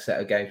the next set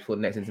of games before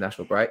the next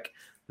international break.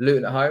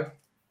 Luton at home,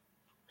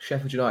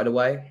 Sheffield United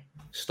away,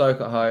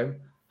 Stoke at home,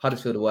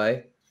 Huddersfield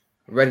away,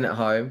 Reading at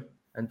home,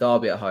 and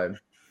Derby at home.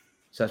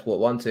 So that's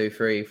 1, 2,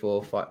 3,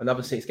 4, 5,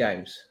 another 6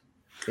 games.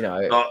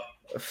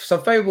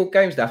 Some favourable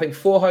games there. I think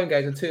 4 home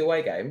games and 2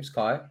 away games,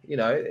 Kai.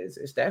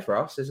 It's there for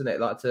us, isn't it?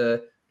 Like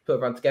to put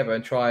everyone together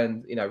and try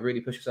and,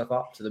 really push yourself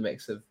up to the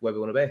mix of where we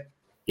want to be.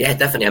 Yeah,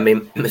 definitely. I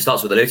mean, it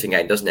starts with the Luton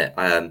game, doesn't it?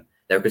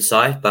 They're a good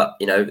side, but,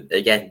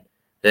 again,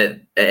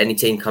 any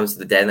team comes to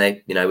the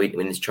Den, we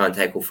need to try and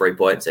take all 3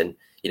 points and,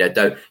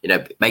 don't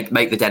make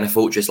the Den a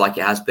fortress like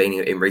it has been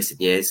in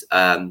recent years.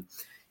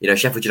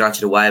 Sheffield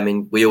United away, I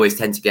mean, we always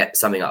tend to get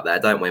something up there,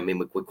 don't we? I mean,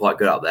 we're quite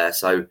good up there,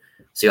 so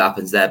see what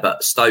happens there.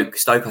 But Stoke,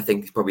 I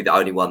think, is probably the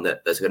only one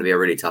that's going to be a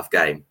really tough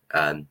game.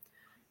 They're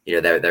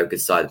a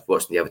good side.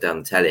 Watching the other day on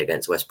the telly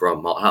against West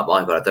Brom, but I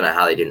don't know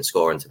how they didn't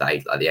score until the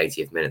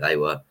 80th minute. They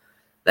were.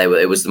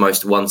 It was the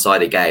most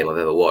one-sided game I've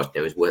ever watched.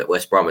 It was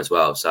West Brom as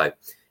well, so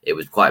it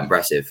was quite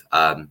impressive.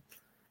 But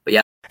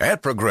yeah.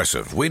 At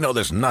Progressive, we know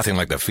there's nothing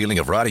like the feeling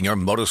of riding your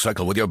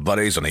motorcycle with your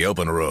buddies on the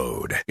open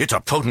road. It's a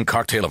potent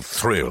cocktail of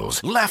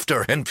thrills,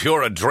 laughter, and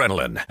pure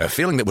adrenaline. A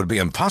feeling that would be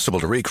impossible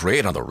to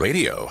recreate on the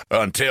radio.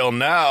 Until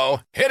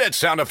now. Hit it,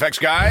 sound effects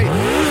guy.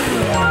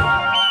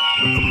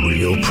 I'm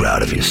real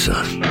proud of you,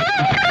 son.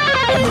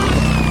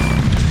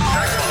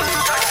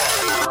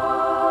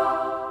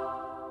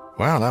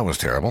 Wow, that was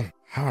terrible.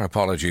 Our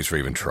apologies for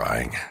even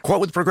trying.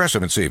 Quote with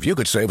Progressive and see if you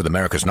could save with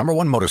America's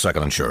 #1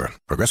 motorcycle insurer.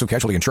 Progressive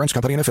Casualty Insurance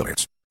Company and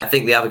Affiliates. I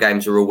think the other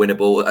games are all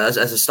winnable. As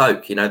a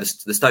Stoke,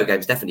 the Stoke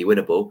game's definitely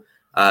winnable.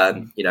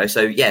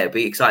 So yeah, it'd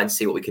be exciting to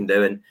see what we can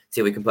do and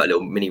see if we can put a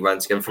little mini run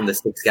together from the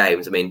 6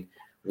 games. I mean,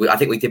 I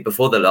think we did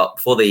before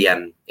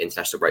the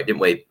international break, didn't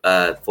we?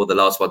 For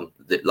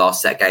the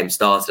last set game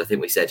started, I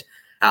think we said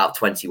out of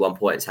 21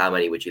 points, how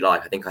many would you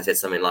like? I think I said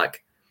something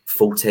like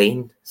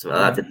 14, something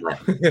like that,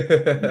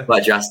 didn't I?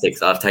 Quite drastic.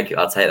 So I'll take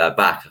that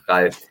back.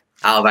 I go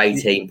out of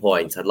 18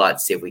 points. I'd like to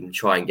see if we can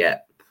try and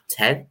get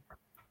 10. I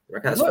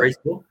reckon that's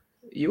reasonable.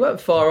 You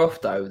weren't far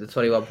off though with the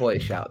 21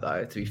 point shout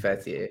though. To be fair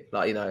to you,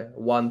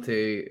 1,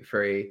 2,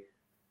 3,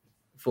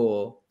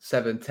 4,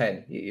 7,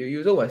 10. You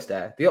was almost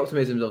there. The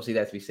optimism is obviously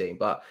there to be seen,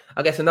 but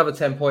I guess another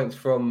 10 points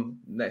from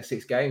the next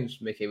 6 games,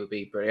 Mickey, would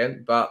be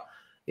brilliant. But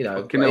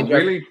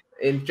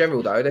in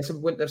general, though, there's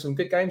some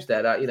good games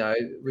there that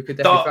we could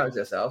definitely fancy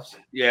ourselves.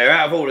 Yeah,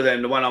 out of all of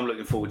them, the one I'm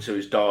looking forward to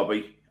is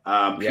Derby,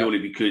 purely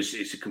because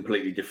it's a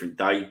completely different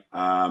day,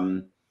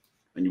 and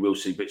you will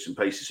see bits and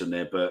pieces on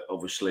there. But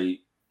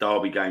obviously,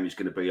 Derby game is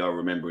going to be our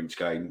remembrance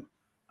game.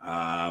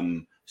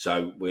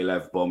 So we'll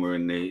have Bomber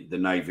in the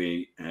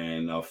Navy,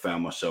 and I've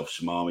found myself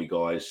some Army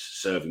guys,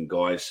 serving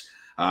guys.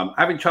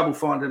 Having trouble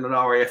finding an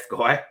RAF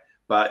guy,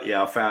 but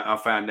yeah, I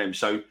found them.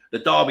 So the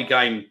Derby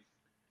game.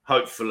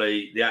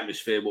 Hopefully, the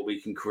atmosphere, what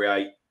we can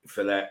create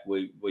for that,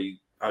 we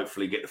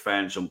hopefully get the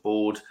fans on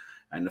board,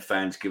 and the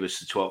fans give us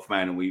the 12th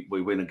man, and we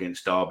win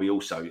against Derby.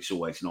 Also, it's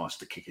always nice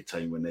to kick a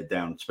team when they're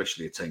down,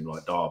 especially a team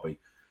like Derby.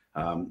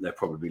 There'll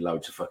probably be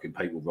loads of fucking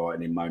people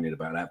writing in moaning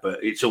about that,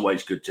 but it's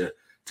always good to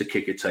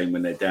kick a team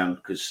when they're down,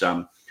 because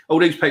all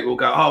these people will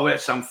go, oh,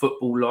 that's some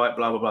football like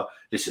blah blah blah.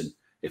 Listen,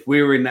 if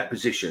we were in that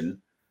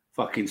position,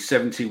 fucking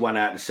 71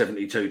 out of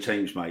 72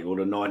 teams, mate, or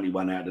the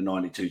 91 out of the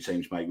 92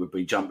 teams, mate, would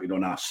be jumping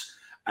on us,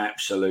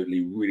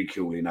 absolutely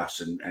ridiculing us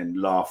and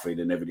laughing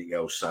and everything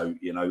else. So,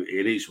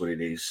 it is what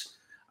it is.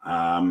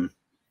 And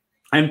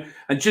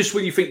just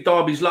when you think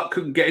Derby's luck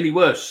couldn't get any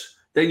worse,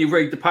 then you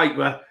read the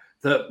paper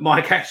that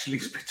Mike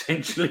Ashley's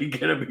potentially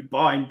going to be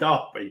buying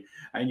Derby,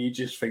 and you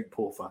just think,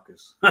 poor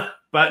fuckers.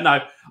 But no,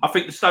 I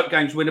think the Stoke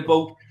game's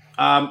winnable.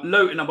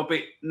 Luton I'm a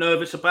bit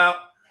nervous about,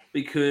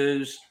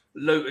 because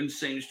Luton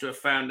seems to have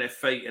found their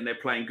feet and they're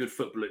playing good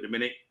football at the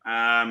minute.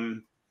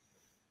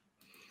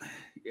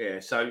 Yeah.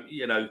 So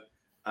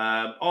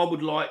I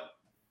would like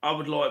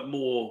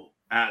more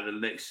out of the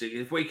next six.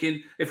 If we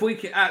can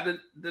out of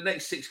the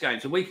next 6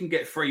 games, if we can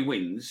get 3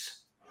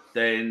 wins,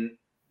 then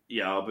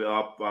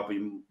I'll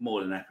be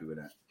more than happy with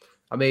that.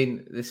 I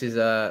mean, this is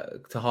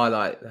to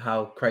highlight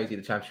how crazy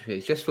the championship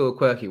is. Just for a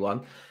quirky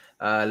one,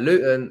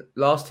 Luton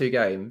last 2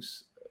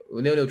 games,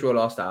 0-0 draw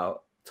last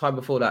out. Time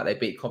before that, they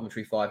beat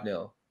Coventry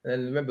 5-0. And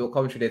then remember what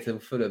Coventry did to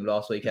Fulham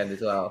last weekend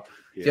as well.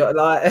 Yeah.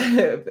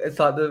 It's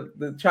like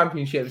the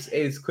championships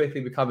is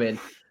quickly becoming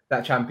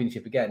that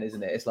championship again,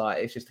 isn't it?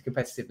 It's just the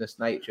competitiveness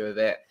nature of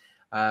it.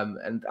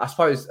 And I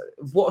suppose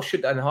what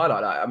should then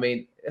highlight that? I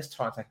mean, let's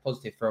try and take a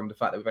positive from the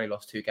fact that we've only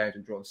lost 2 games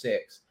and drawn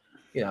 6.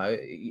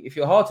 If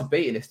you're hard to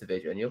beat in this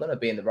division, you're going to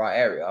be in the right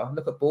area.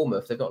 Look at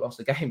Bournemouth; they've not lost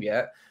a game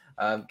yet.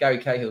 Gary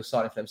Cahill's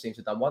signing for them seems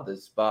to have done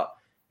wonders. But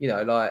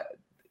I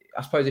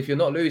suppose if you're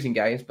not losing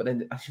games, but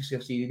then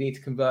obviously you need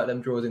to convert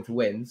them draws into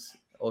wins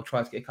or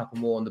try to get a couple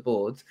more on the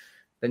board,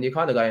 then you're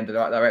kind of going in the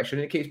right direction,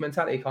 and it keeps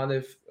mentality kind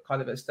of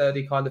at a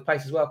sturdy kind of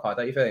pace as well, Kai,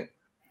 don't you think?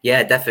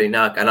 Yeah, definitely.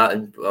 No,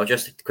 and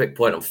just a quick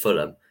point on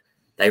Fulham.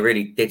 They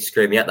really did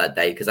screw me up that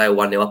day because they were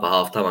 1-0 up at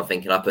half time. I'm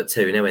thinking I put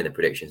 2-0 in the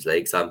predictions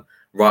league, so I'm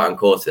right on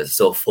course. I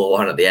saw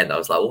 4-1 at the end. I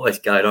was like, what is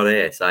going on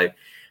here? So,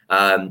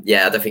 I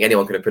don't think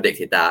anyone could have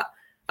predicted that.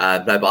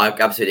 No, but I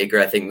absolutely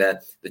agree. I think the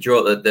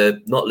draw,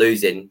 the not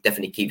losing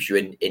definitely keeps you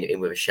in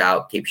with a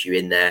shout, keeps you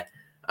in there.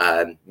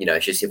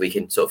 It's just if we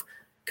can sort of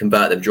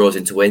convert them draws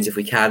into wins, if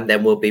we can,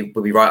 then we'll be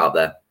right up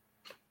there.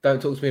 Don't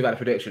talk to me about the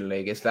prediction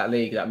league. It's that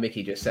league that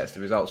Mickey just sets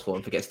the results for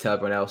and forgets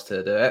Turbo and else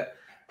to do it.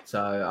 So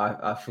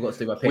I forgot to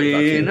do my pick.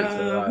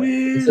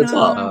 He's the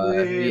top.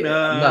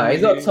 No,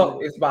 he's not top.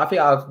 But I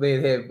think I've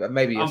been here.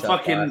 Maybe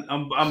yourself,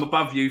 I'm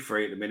above you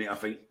 3 at the minute. I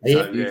think.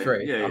 You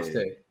 3. Yeah, us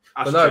 2.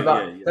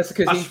 That's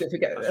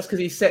because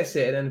he sets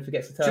it and then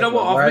forgets to turn. Do you know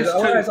what?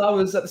 Whereas I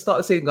was at the start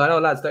of the season going, "Oh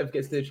lads, don't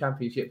forget to do the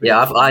championship."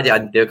 Yeah, I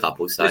did do a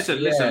couple. So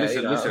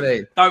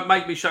listen. Don't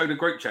make me show the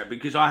group chat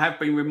because I have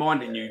been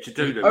reminding you to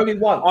do them. Only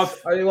once.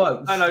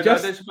 No,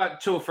 there's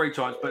about 2 or 3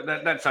 times, but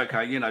that's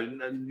okay.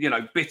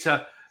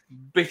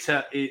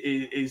 Bitter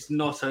is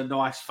not a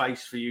nice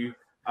face for you.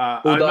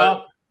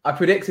 Although I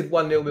predicted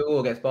 1-0 Millwall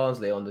against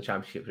Barnsley on the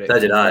championship prediction.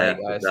 So did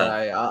I. So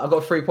I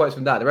got 3 points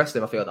from that. The rest of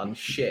them, I think I've done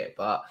shit,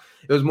 but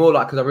it was more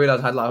like because I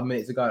realised I had like a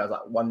minute to go. And I was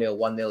like 1-0,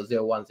 1-0,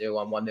 0-1,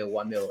 0-1, 1-0,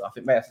 1-0. I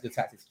think maybe that's a good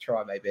tactic to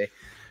try. Maybe.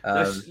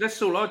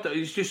 That's all I do.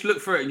 Is just look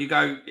for it and you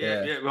go,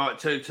 right.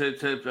 To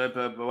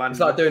it's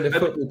like doing the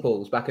football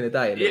pools back in the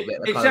day a little bit.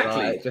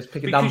 Exactly. Like just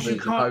picking numbers and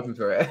hoping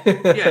for it.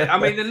 Yeah, I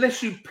mean,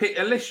 unless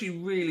you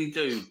really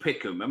do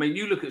pick them. I mean,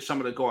 you look at some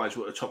of the guys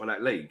who are at the top of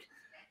that league.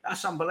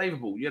 That's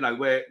unbelievable,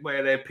 where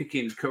they're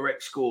picking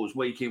correct scores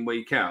week in,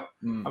 week out.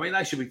 I mean,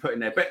 they should be putting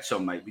their bets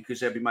on, mate,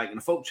 because they'll be making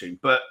a fortune.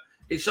 But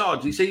it's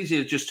hard. It's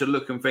easier just to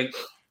look and think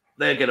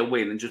they're going to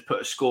win and just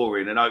put a score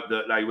in and hope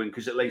that they win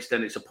because at least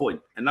then it's a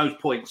point. And those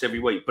points every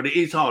week. But it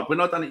is hard.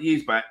 When I've done it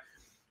years back,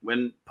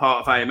 when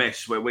part of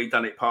AMS, where we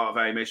done it part of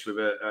AMS with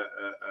a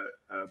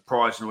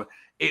prize, and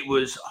it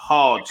was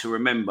hard to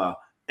remember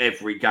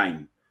every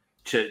game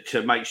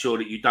to make sure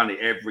that you've done it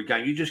every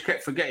game. You just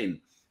kept forgetting.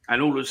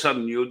 And all of a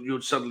sudden,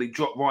 you'll suddenly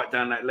drop right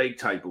down that league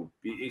table.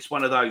 It's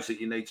one of those that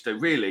you need to do.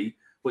 Really,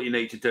 what you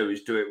need to do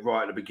is do it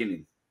right at the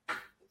beginning.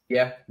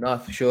 Yeah, no,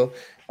 for sure.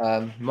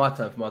 My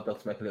turn for my dog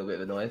to make a little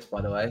bit of a noise,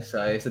 by the way.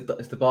 So it's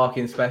the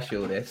barking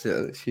special. This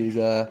she's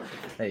there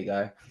you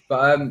go.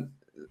 But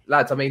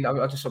lads, I mean, I'm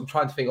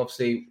trying to think.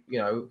 Obviously,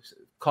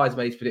 Kai's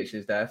made his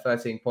predictions there.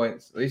 13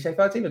 points. Did you say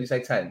 13 or did you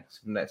say 10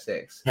 from that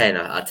 6?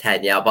 10,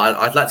 10. Yeah, but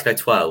I'd like to go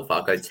 12. But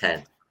I'll go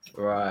 10.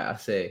 Right, I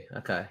see.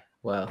 Okay,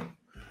 well.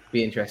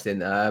 Be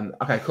interesting.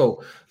 Okay,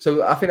 cool.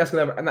 So I think that's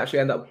going to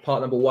naturally end up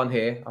part number 1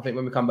 here. I think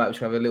when we come back, we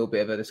should have a little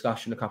bit of a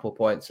discussion, a couple of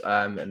points,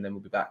 and then we'll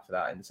be back for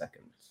that in a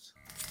second.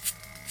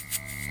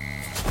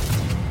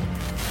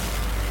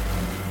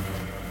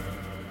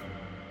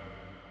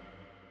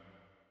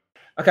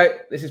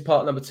 Okay, this is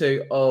part number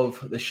 2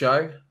 of the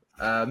show.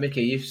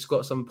 Mickey, you've just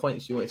got some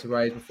points you wanted to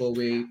raise before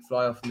we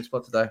fly off from this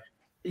pod today.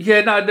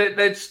 Yeah, no,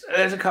 there's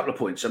a couple of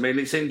points. I mean,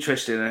 it's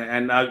interesting,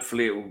 and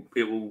hopefully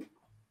it will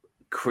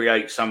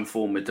create some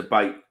form of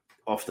debate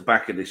off the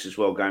back of this as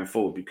well going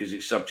forward because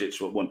it's subject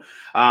to what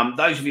one.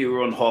 Those of you who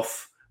are on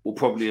Hoff will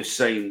probably have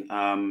seen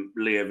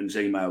Lee Evans'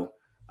 email.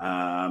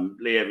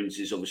 Lee Evans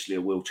is obviously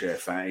a wheelchair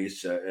fan.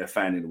 He's a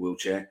fan in a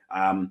wheelchair.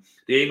 The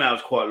email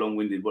is quite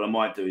long-winded. What I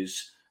might do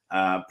is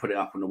put it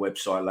up on the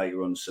website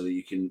later on so that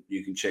you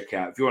can check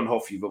out. If you're on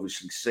Hoff, you've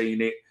obviously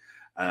seen it.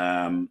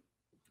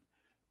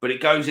 But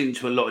it goes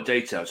into a lot of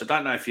details. I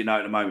don't know if you know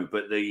at the moment,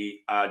 but the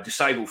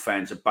disabled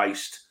fans are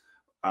based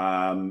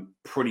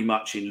pretty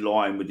much in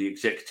line with the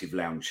executive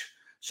lounge.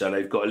 So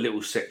they've got a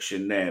little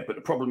section there. But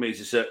the problem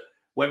is that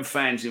when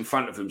fans in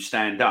front of them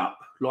stand up,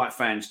 like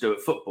fans do at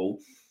football,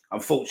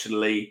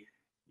 unfortunately,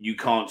 you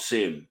can't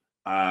see them.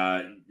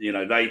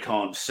 They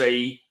can't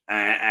see.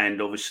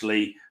 And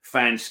obviously,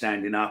 fans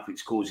standing up,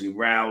 it's causing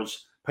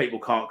rows. People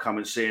can't come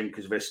and see them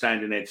because they're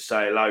standing there to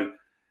say hello.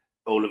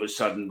 all of a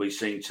sudden we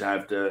seem to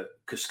have the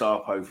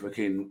Gestapo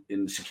in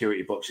the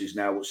security boxes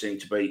now, what seem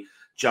to be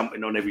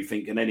jumping on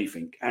everything and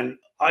anything. And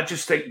I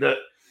just think that,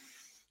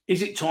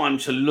 is it time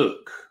to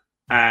look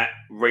at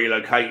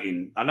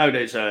relocating? I know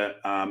there's a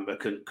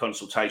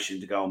consultation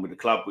to go on with the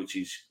club, which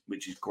is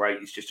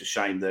great. It's just a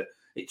shame that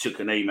it took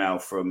an email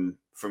from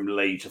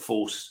Lee to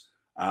force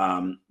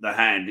the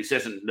hand. This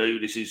isn't new.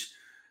 This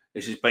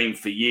has been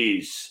for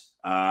years.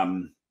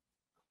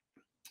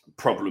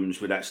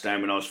 Problems with that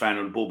stand. When I was fan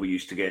on the board, we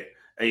used to get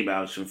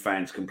emails from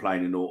fans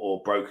complaining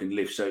or broken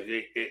lifts. So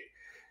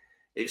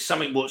it's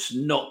something what's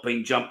not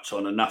been jumped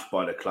on enough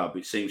by the club.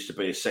 It seems to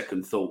be a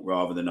second thought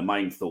rather than a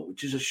main thought,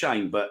 which is a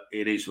shame, but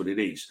it is what it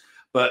is.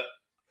 But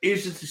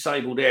is the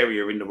disabled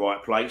area in the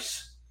right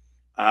place?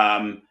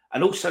 And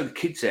also the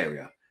kids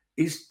area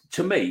is,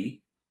 to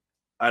me,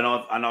 and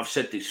I've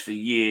said this for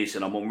years,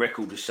 and I'm on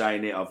record as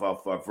saying it.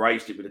 I've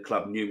raised it with the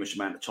club numerous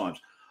amount of times.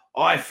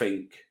 I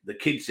think the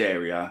kids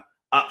area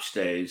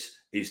upstairs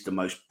is the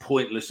most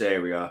pointless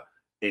area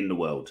in the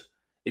world.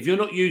 If you're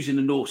not using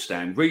the North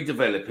Stand,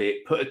 redevelop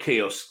it, put a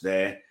kiosk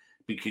there,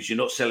 because you're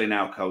not selling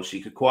alcohol, so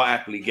you could quite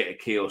happily get a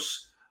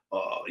kiosk,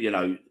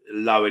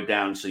 lowered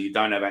down so you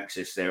don't have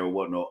access there or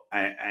whatnot,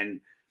 and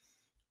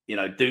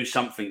do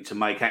something to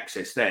make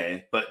access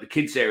there. But the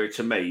kids area,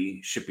 to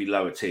me, should be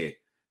lower tier,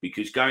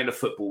 because going to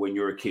football when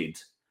you're a kid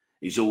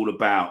is all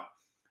about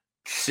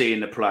seeing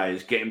the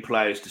players, getting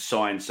players to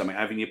sign something,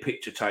 having your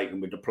picture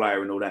taken with the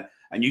player and all that.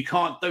 And you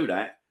can't do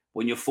that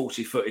when you're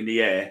 40 foot in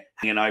the air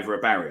hanging over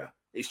a barrier.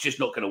 It's just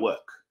not going to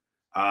work.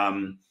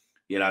 Alan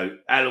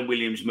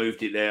Williams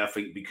moved it there, I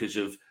think, because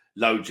of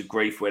loads of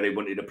grief where they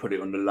wanted to put it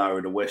on the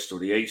lower, the west or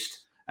the east.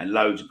 And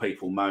loads of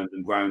people moaned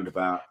and groaned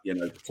about,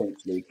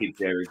 potentially a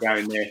kids area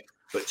going there.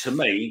 But to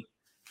me,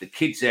 the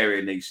kids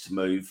area needs to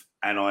move.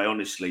 And I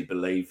honestly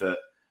believe that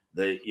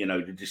the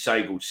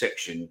disabled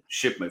section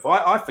should move.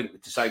 I think the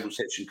disabled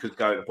section could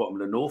go at the bottom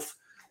of the north,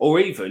 or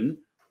even,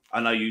 I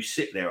know you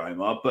sit there,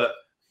 Omar, but,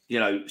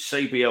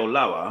 CBL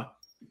lower,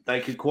 they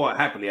could quite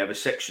happily have a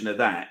section of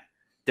that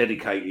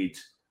dedicated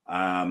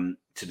to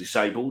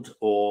disabled,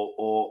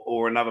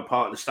 or another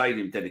part of the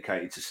stadium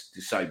dedicated to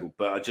disabled.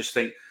 But I just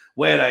think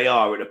where they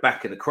are at the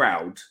back of the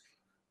crowd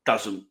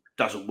doesn't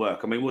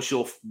work. I mean, what's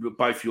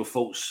both your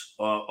thoughts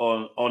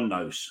on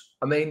those?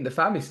 I mean, the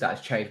family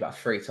stats changed about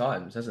 3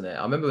 times, hasn't it?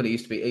 I remember when it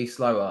used to be East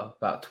Lower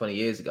about 20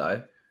 years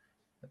ago,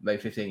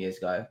 maybe 15 years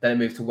ago. Then it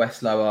moved to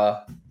West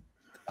Lower,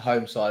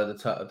 home side of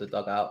the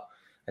dugout,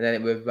 and then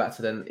it moved back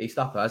to then East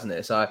Upper, hasn't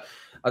it? So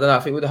I don't know. I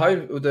think with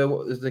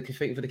the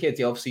thing for the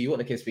kids, obviously you want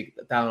the kids to be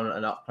down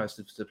and up close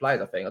to the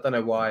players. I think, I don't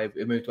know why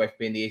it moved away from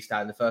being the East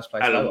Stand in the first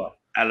place.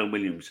 Alan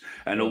Williams,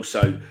 and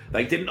also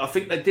I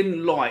think they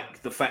didn't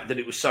like the fact that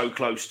it was so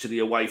close to the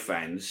away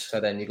fans.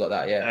 So then you got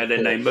that, yeah. And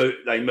then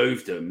they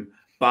moved them,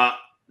 but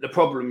the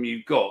problem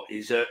you've got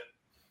is that,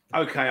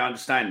 okay, I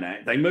understand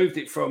that they moved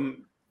it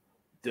from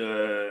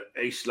the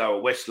East Lower,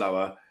 West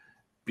Lower,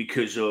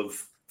 because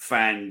of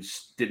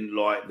fans didn't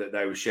like that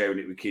they were sharing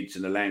it with kids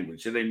in the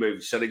language. So they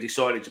moved. So they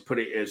decided to put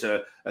it as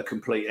a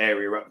complete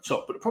area up the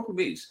top. But the problem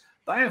is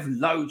they have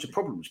loads of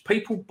problems.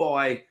 People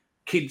buy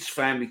kids'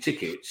 family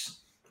tickets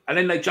and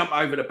then they jump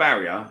over the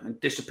barrier and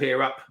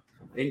disappear up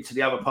into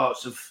the other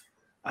parts of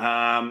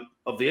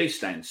the East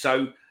Stand.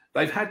 So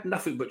they've had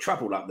nothing but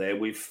trouble up there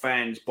with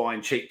fans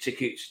buying cheap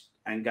tickets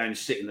and going to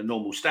sit in the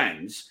normal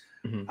stands.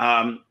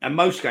 Mm-hmm. And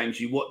most games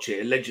you watch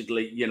it,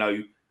 allegedly,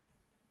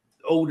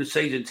 all the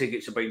season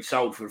tickets have been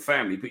sold for the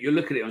family, but you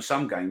look at it on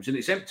some games and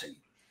it's empty.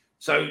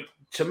 So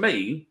to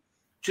me,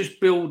 just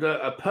build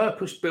a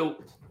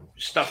purpose-built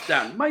stuff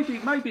down. Maybe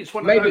it's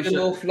one of those. Maybe the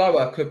North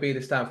Lower could be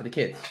the stand for the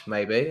kids,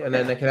 maybe, and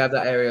then they can have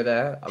that area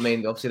there. I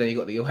mean, obviously, then you've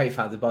got the away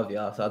fans above you,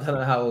 so I don't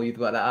know how you'd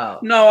work that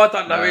out. No, I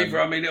don't know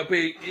either. I mean, it'll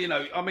be,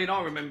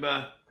 I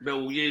remember,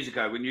 Bill, years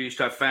ago when you used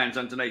to have fans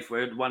underneath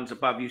where the ones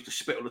above used to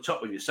spit on the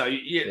top of you. So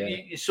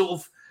you sort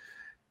of,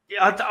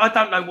 I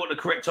don't know what the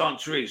correct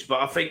answer is, but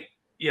I think,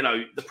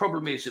 the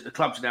problem is that the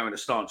club's now in a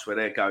stance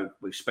where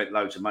we've spent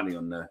loads of money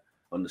on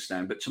the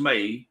stand. But to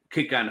me,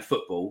 kid going to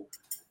football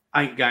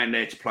ain't going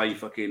there to play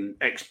fucking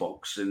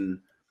Xbox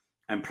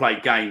and play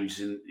games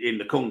in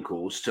the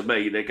concourse. To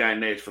me, they're going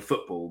there for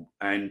football.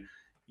 And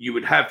you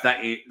would have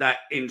that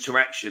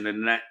interaction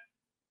and that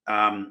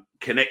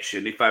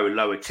connection if they were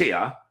lower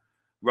tier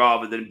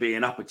rather than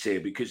being upper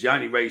tier, because the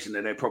only reason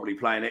that they're probably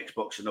playing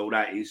Xbox and all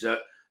that is that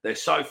they're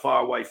so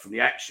far away from the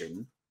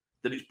action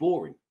that it's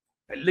boring.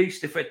 At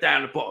least if they're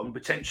down the bottom,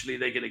 potentially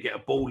they're going to get a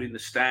ball in the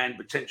stand.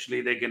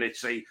 Potentially they're going to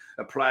see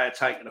a player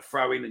taking a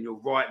throw in and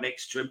you're right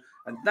next to him.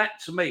 And that,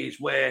 to me,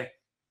 is where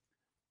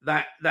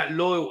that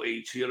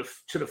loyalty to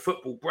the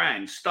football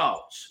brand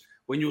starts.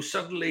 When you're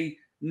suddenly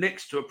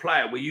next to a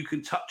player where you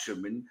can touch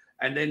them.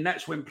 And then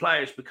that's when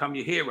players become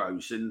your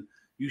heroes and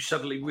you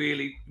suddenly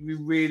really,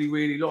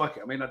 really like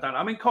it.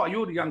 I mean, Carter,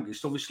 you're the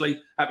youngest.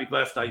 Obviously, happy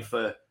birthday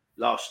for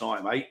last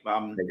night, mate.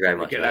 Thank you very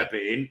much. Get that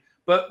bit in.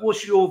 But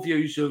what's your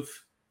views of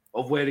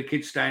where the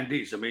kids stand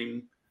is? I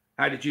mean,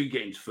 how did you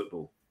get into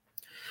football?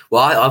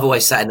 Well, I've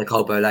always sat in the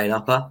Coldborough Lane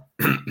upper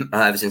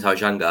ever since I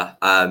was younger.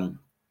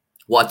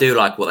 what I do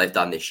like what they've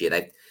done this year,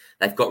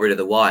 they've got rid of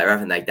the wire,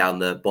 haven't they, down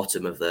the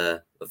bottom of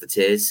the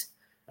tiers,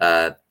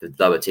 the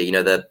lower tier. You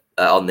know,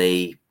 on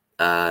the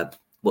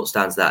what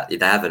stands that? They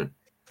haven't.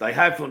 They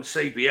have on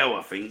CBL,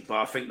 I think, but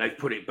I think they've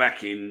put it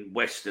back in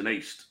West and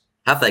East.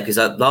 Have they? Because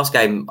last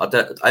game,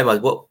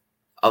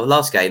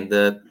 last game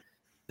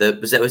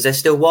was there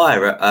still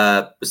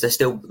wire? Was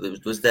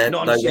there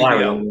Not no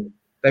wire?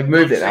 They've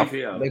moved it now.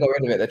 CBL. They got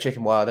rid of it. The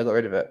chicken wire. They got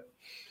rid of it.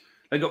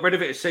 They got rid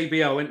of it at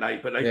CBL, didn't they?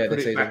 But they put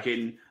it back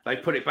in. They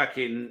put it back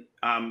in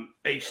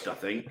East, I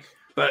think.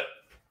 But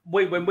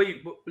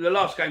the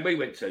last game we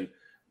went to,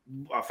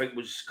 I think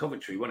was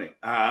Coventry, wasn't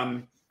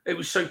it? It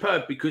was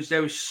superb because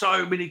there were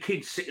so many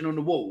kids sitting on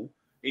the wall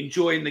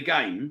enjoying the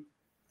game.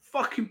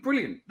 Fucking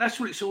brilliant. That's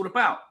what it's all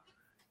about,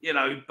 you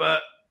know.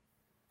 But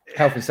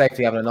health and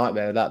safety having a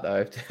nightmare with that,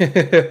 though.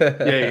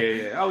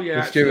 Yeah. Oh,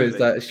 yeah.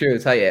 The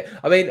stewards hate it.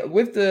 I mean,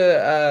 with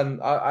the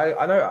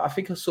I know. I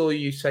think I saw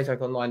you say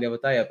something online the other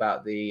day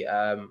about the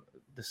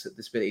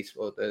disabilities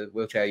or the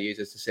wheelchair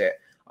users to sit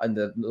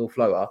under the little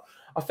floater.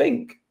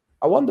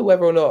 I wonder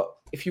whether or not,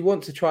 if you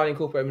want to try and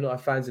incorporate United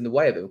fans in the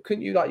way of it,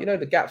 couldn't you,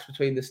 the gaps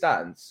between the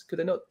stands? Could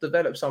they not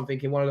develop something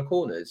in one of the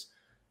corners?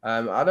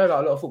 I know a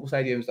lot of football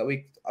stadiums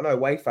I know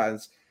away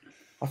fans.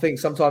 I think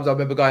sometimes I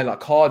remember going like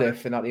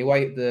Cardiff and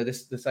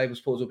the disabled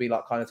sports will be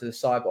like kind of to the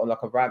side, but on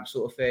like a ramp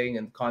sort of thing,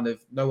 and kind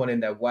of no one in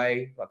their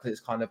way, like because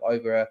it's kind of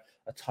over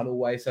a tunnel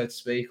way, so to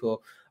speak. Or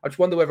I just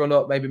wonder whether or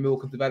not maybe Mill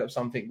could develop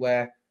something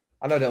where,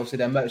 I know that obviously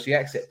they're emergency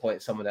exit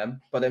points, some of them,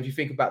 but then if you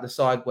think about the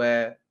side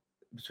where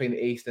between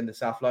the east and the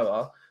south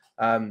lower,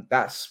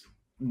 that's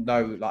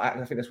I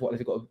think that's what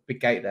they've got a big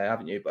gate there,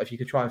 haven't you? But if you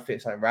could try and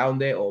fit something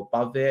around it or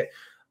above it,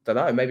 I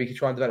don't know, maybe you could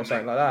try and develop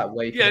something like that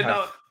where you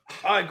can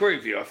I agree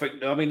with you.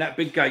 I mean, that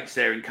big gate's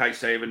there in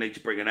case they ever need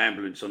to bring an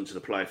ambulance onto the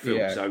play field.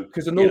 Yeah, so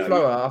because the North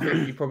Lower, I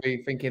think you're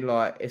probably thinking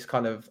like it's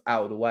kind of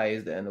out of the way,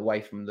 isn't it, and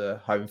away from the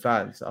home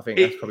fans. I think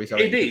that's probably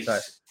something it you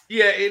could say.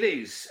 Yeah, it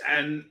is.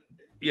 And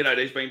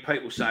there's been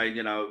people saying,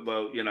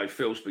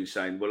 Phil's been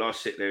saying, well, I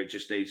sit there, it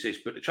just needs this.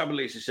 But the trouble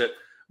is that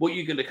what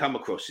you're going to come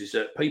across is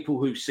that people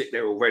who sit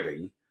there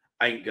already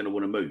ain't going to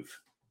want to move.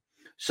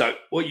 So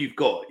what you've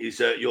got is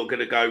that you're going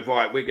to go,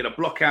 right, we're going to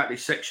block out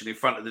this section in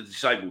front of the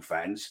disabled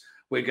fans.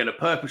 We're going to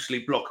purposely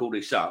block all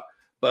this up.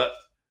 But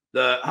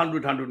the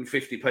 100,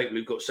 150 people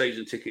who've got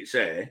season tickets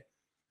there,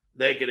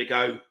 they're going to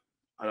go,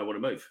 I don't want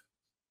to move.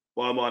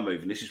 Why am I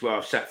moving? This is where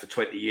I've sat for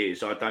 20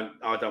 years. I don't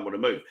want to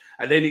move.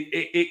 And then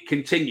it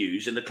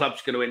continues, and the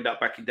club's going to end up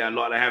backing down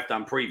like they have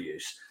done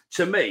previous.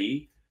 To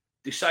me,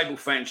 disabled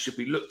fans should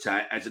be looked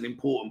at as an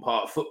important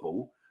part of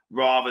football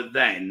rather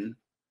than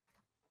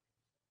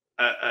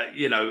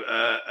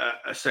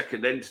a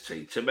second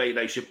entity. To me,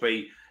 they should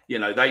be,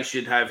 they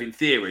should have, in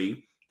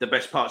theory, the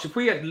best parts. If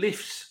we had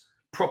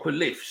proper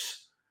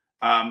lifts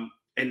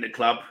in the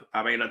club,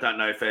 I mean, I don't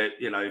know if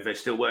they're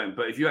still working,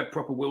 but if you had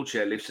proper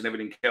wheelchair lifts and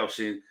everything else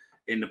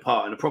in the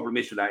park, and the problem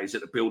is with that is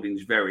that the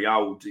building's very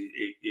old.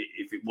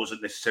 If it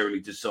wasn't necessarily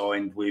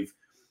designed with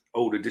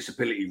all the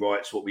disability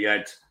rights, what we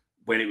had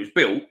when it was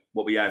built,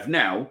 what we have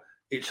now,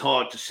 it's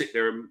hard to sit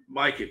there and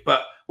make it.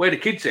 But where the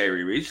kids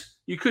area is,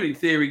 you could in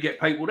theory get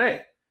people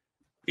there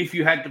if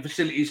you had the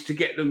facilities to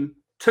get them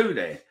to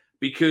there,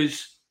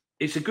 because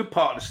it's a good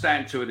part of the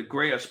stand to a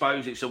degree. I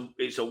suppose it's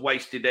a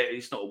wasted area.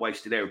 It's not a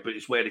wasted area, but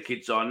it's where the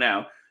kids are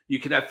now. You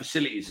could have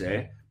facilities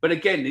there. But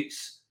again,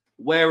 it's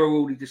where are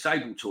all the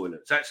disabled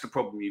toilets? That's the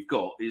problem you've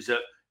got. Is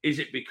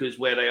it because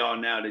where they are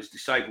now, there's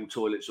disabled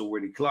toilets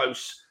already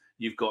close?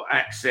 You've got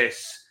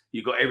access.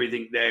 You've got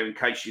everything there in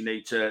case you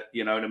need to,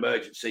 an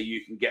emergency.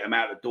 You can get them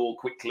out the door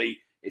quickly.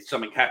 If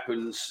something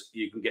happens,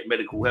 you can get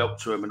medical help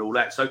to them and all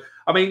that. So,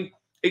 I mean,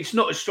 it's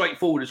not as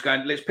straightforward as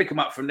going, let's pick them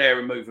up from there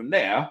and move them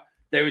there.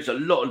 There is a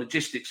lot of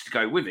logistics to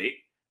go with it.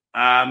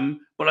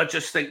 But I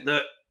just think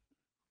that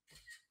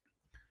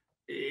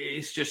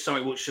it's just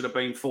something which should have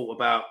been thought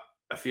about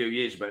a few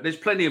years ago. There's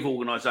plenty of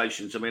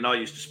organisations. I mean, I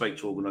used to speak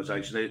to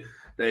organisations.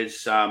 There's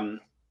something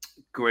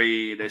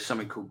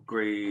called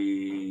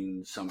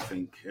Green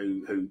something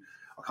who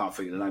I can't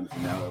think of the name of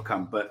them now. It'll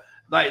come, but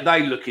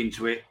they look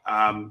into it,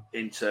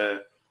 into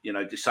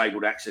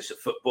disabled access at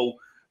football.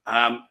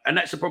 And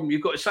that's the problem.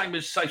 You've got the same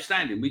as safe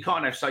standing. We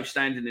can't have safe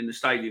standing in the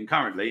stadium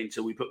currently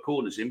until we put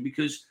corners in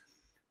because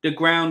the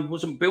ground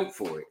wasn't built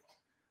for it.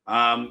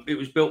 It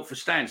was built for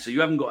stands. So you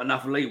haven't got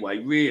enough leeway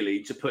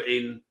really to put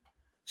in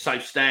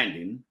safe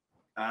standing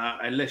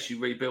unless you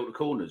rebuild the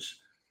corners.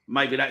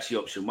 Maybe that's the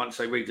option. Once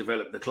they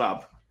redevelop the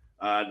club,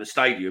 the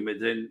stadium,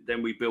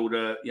 then we build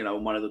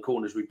on one of the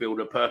corners, we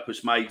build a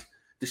purpose-made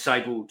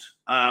disabled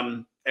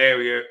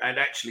area and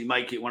actually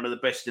make it one of the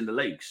best in the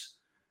leagues.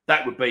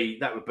 That would be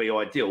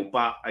ideal.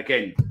 But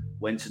again,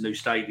 when's the new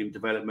stadium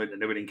development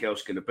and everything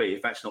else going to be?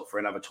 If that's not for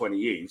another 20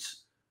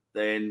 years,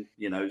 then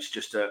it's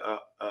just a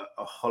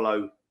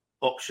hollow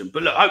option.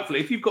 But look,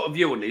 hopefully, if you've got a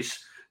view on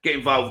this, get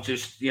involved.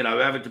 Just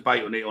have a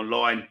debate on it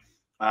online.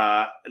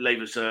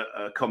 Leave us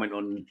a comment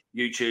on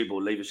YouTube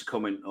or leave us a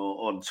comment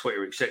on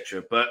Twitter,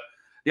 etc. But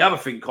the other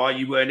thing, Kai,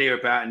 you weren't here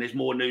about, and there's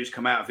more news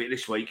come out of it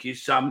this week,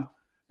 is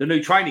the the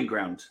new training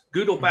ground.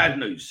 Good or bad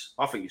news?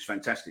 I think it's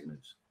fantastic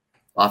news.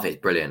 I think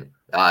it's brilliant.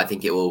 I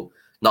think it will.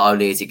 Not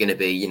only is it going to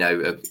be,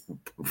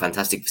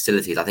 fantastic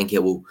facilities, I think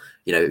it will,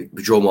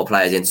 draw more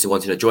players into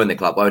wanting to join the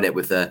club, won't it?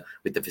 With the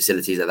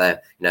facilities that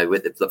they're,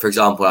 for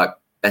example, like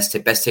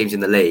best teams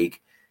in the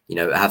league,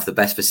 have the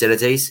best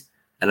facilities,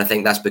 and I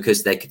think that's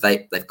because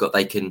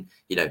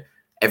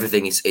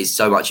everything is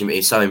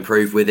so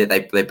improved with it.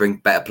 They bring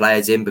better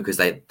players in because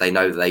they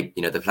know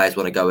the players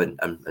want to go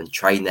and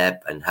train there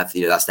and have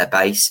that's their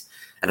base,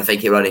 and I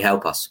think it will only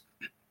help us.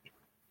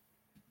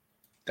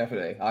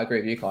 Definitely. I agree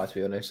with you guys, to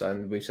be honest.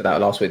 And we said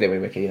that last week, didn't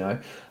we, Mickey?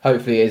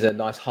 Hopefully it is a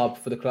nice hub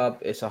for the club.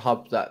 It's a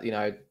hub that,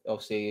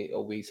 obviously,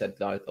 we said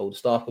all the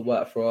staff could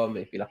work from.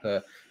 It'd be like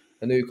a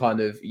new kind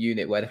of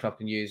unit where the club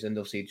can use, and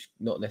obviously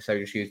not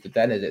necessarily just use the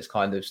Den as its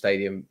kind of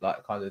stadium,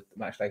 like kind of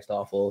match day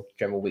staff or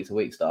general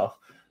week-to-week staff.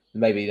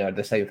 Maybe,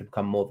 the stadium could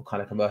become more of a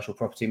kind of commercial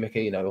property,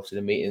 Mickey. Obviously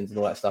the meetings and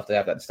all that stuff they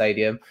have at the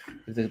stadium.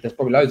 There's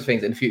probably loads of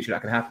things in the future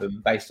that can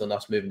happen based on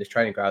us moving this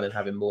training ground and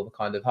having more of a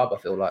kind of hub, I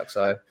feel like.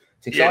 So,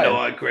 yeah, no,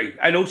 I agree.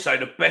 And also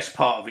the best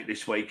part of it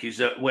this week is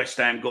that West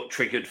Ham got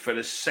triggered for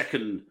the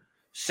second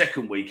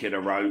week in a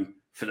row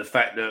for the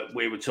fact that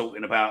we were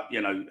talking about,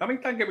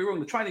 don't get me wrong,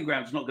 the training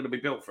ground's not going to be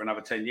built for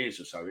another 10 years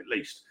or so, at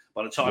least.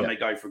 By the time they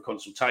go through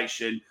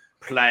consultation,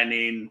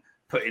 planning,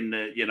 putting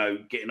the,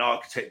 getting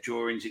architect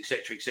drawings,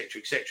 etc.,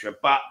 etc., etc.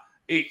 But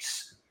it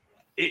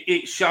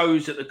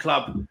shows that the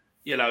club,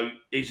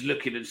 is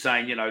looking and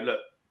saying, look,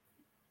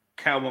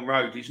 Calmont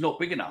Road is not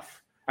big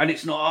enough and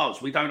it's not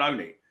ours. We don't own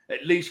it.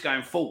 At least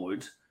going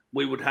forward,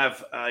 we would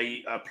have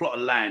a plot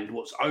of land,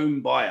 what's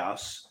owned by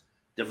us,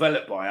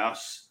 developed by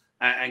us,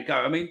 and go.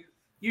 I mean,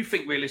 you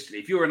think realistically,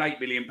 if you're an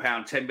 £8 million,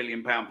 £10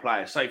 million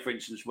player, say, for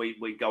instance,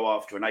 we go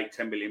after an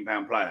 £8-10 million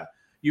player,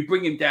 you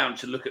bring him down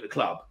to look at the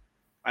club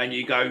and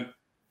you go,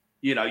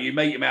 you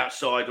meet him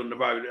outside on the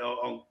road,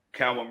 on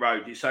Calmont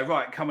Road. You say,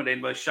 right, come on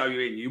in, we'll show you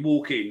in. You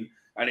walk in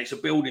and it's a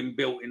building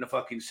built in the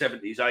fucking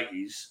 70s,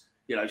 80s,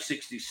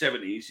 60s,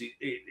 70s.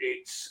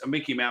 It's a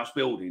Mickey Mouse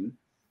building.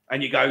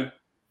 And you go,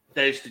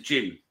 there's the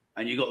gym,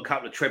 and you got a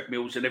couple of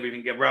treadmills and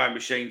everything, rowing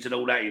machines and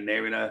all that in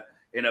there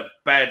in a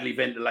badly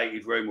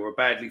ventilated room or a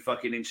badly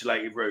fucking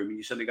insulated room. And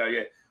you suddenly go,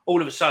 yeah. All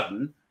of a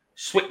sudden,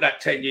 swip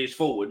that 10 years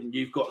forward, and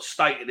you've got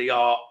state of the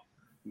art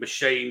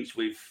machines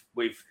with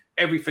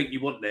everything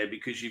you want there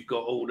because you've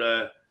got all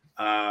the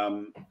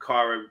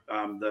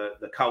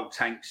the cold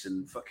tanks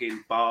and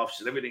fucking baths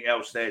and everything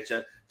else there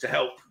to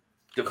help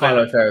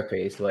develop.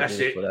 Cryotherapy is the way that's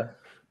it.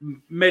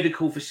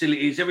 Medical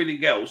facilities,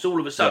 everything else, all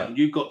of a sudden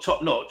you've got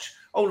top notch.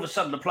 All of a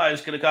sudden the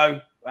player's going to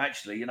go,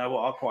 actually, you know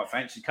what, I quite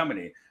fancy coming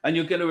here. And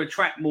you're going to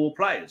attract more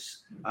players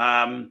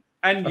and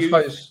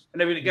youth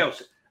and everything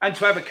else. And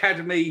to have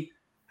academy,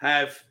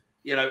 have,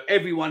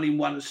 everyone in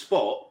one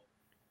spot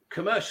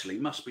commercially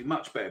must be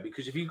much better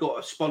because if you've got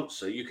a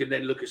sponsor, you can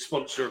then look at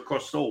sponsor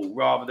across all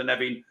rather than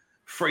having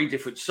 3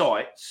 different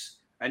sites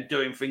and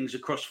doing things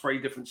across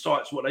 3 different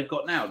sites, what they've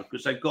got now,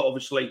 because they've got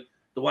obviously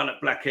the one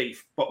at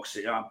Blackheath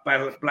boxing,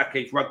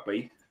 Blackheath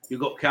rugby. You've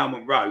got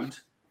Calmont Road,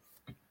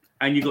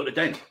 and you've got the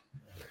Den.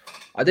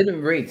 I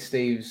didn't read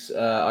Steve's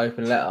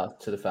open letter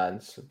to the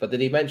fans, but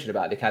did he mention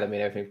about the academy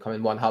and everything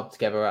coming one hub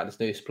together at this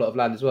new plot of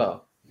land as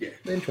well? Yeah,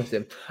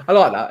 interesting. I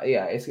like that.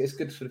 Yeah, it's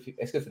good for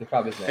the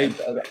club, isn't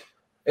it?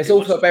 It's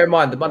also bear in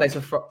mind the Monday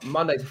to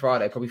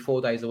Friday, probably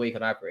 4 days a week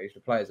on average. The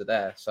players are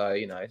there, so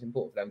it's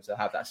important for them to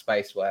have that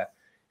space where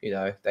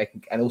they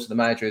can, and also the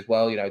manager as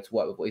well. To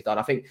work with what he's done.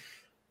 I think.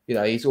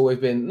 He's always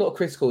been not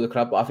critical of the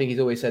club, but I think he's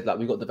always said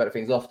we've got to develop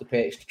things off the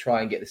pitch to try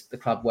and get the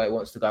club where it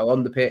wants to go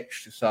on the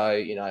pitch. So,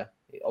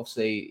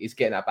 obviously he's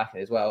getting that back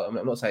in as well.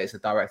 I'm not saying it's a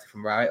directive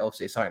from Ray.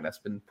 Obviously, it's something that's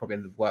been probably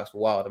in the works for a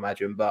while, I'd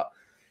imagine. But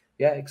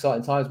yeah,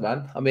 exciting times,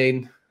 man. I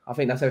mean, I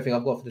think that's everything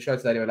I've got for the show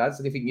today, anyway,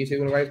 lads. Anything you two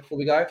want to raise before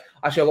we go?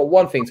 Actually, I've got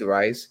one thing to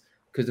raise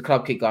because the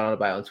club keep going on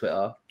about it on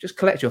Twitter. Just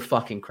collect your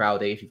fucking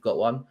crowdie if you've got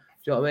one.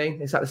 Do you know what I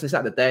mean? It's at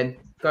the Den.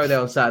 Go there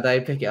on Saturday,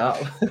 pick it up.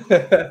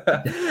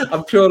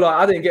 I'm sure,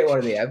 I didn't get one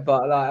in the end,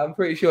 but I'm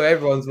pretty sure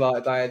everyone's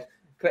going,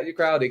 collect your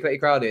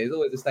crowdie. There's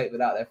always a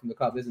statement out there from the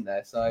club, isn't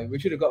there? So we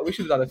should have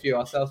done a few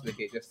ourselves,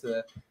 Mickey, just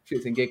to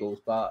shits and giggles.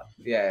 But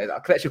yeah,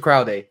 collect your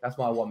crowdie. That's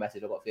my one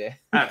message I've got for you.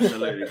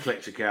 Absolutely,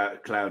 collect your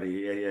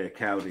crowdie. Yeah,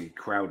 crowdie.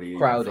 Crowdie.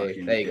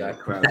 There you go.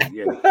 Crowdie.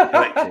 Yeah,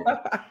 collect it.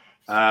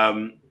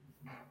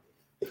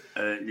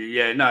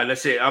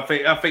 That's it. I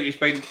think it's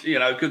been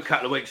a good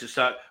couple of weeks or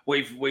so.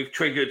 We've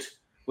triggered,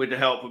 with the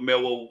help of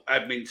Millwall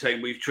admin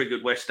team, we've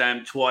triggered West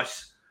Ham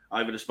twice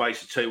over the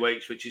space of 2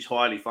 weeks, which is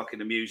highly fucking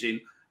amusing.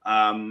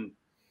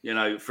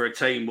 For a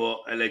team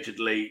what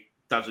allegedly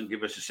doesn't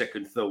give us a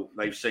second thought,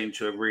 they've seemed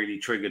to have really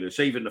triggered us.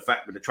 Even the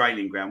fact with the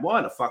training ground,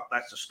 why the fuck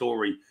that's a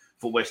story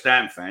for West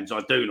Ham fans,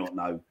 I do not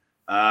know.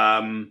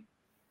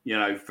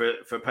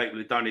 For people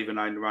who don't even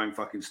own their own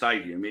fucking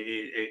stadium,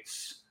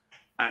 it's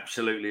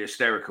absolutely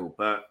hysterical.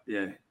 But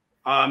yeah,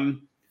 I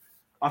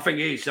think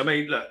it is. I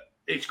mean, look,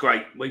 it's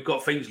great. We've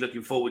got things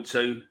looking forward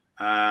to.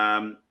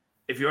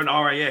 If you're an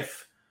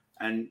RAF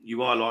and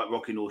you are like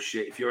rocking horse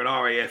shit, if you're an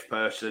RAF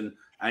person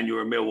and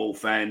you're a Millwall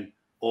fan,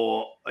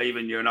 or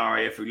even you're an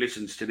RAF who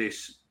listens to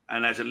this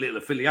and has a little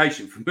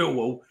affiliation from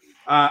Millwall,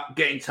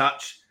 get in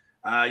touch.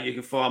 You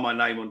can find my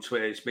name on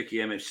Twitter. It's Mickey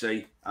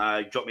MFC.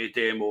 Drop me a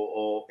DM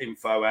or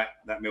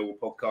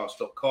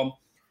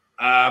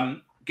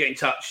info@thatmillwallpodcast.com. Get in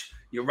touch.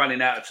 You're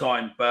running out of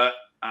time, but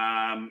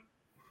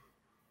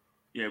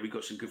we've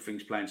got some good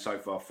things planned so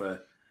far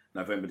for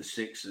November the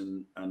 6th,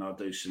 and I'll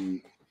do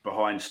some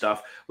behind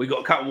stuff. We've got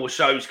a couple more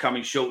shows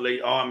coming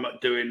shortly. I'm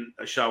doing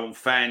a show on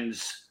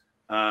fans'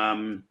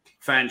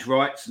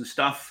 rights and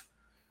stuff.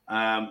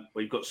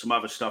 We've got some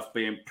other stuff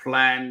being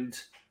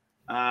planned.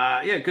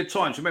 Good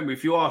times. Remember,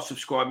 if you are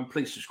subscribing,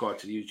 please subscribe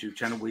to the YouTube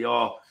channel. We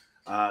are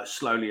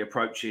slowly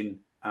approaching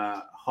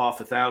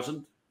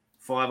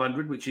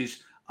 500, which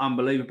is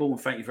unbelievable.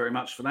 And thank you very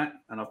much for that.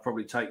 And I've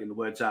probably taken the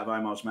words out of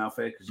Omar's mouth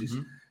here because he's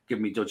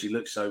giving me dodgy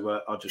looks.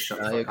 So I'll just shut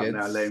the fuck up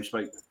now and let him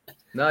speak.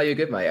 No, you're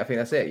good, mate. I think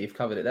that's it. You've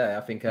covered it there.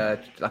 I think,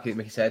 like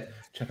Mickey said,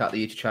 check out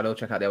the YouTube channel,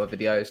 check out the other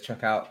videos,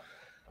 check out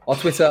our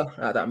Twitter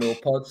at That Mill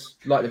Pods.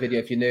 Like the video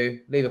if you're new,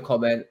 leave a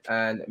comment,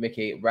 and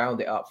Mickey, round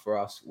it up for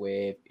us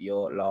with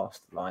your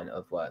last line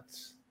of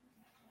words.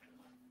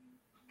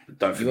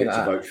 Don't forget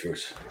to vote for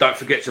us. Don't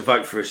forget to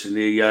vote for us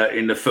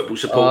in the Football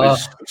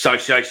Supporters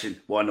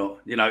Association. Why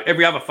not?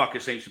 Every other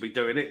fucker seems to be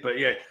doing it, but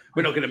yeah,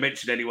 we're not going to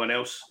mention anyone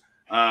else.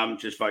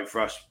 Just vote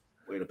for us.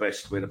 We're the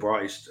best, we're the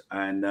brightest,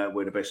 and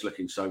we're the best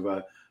looking.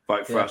 So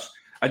vote for us.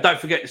 And don't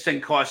forget to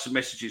send Kai some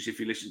messages if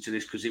you listen to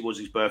this, because it was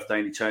his birthday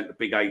and he turned the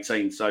big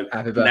 18. So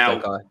now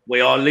Kai.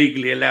 We are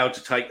legally allowed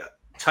to take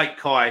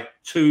Kai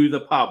to the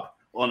pub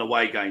on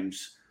away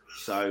games.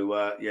 So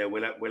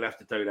we'll have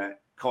to do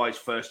that. Kai's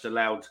first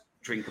allowed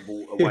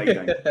drinkable away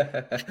game.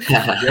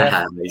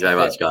 Thanks very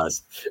much,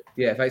 guys.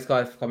 Yeah, thanks,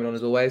 Kai, for coming on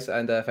as always,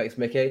 and thanks,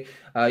 Mickey.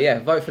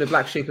 Vote for the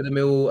black sheep of the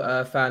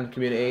Mill fan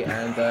community,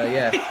 and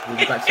we'll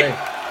be back soon.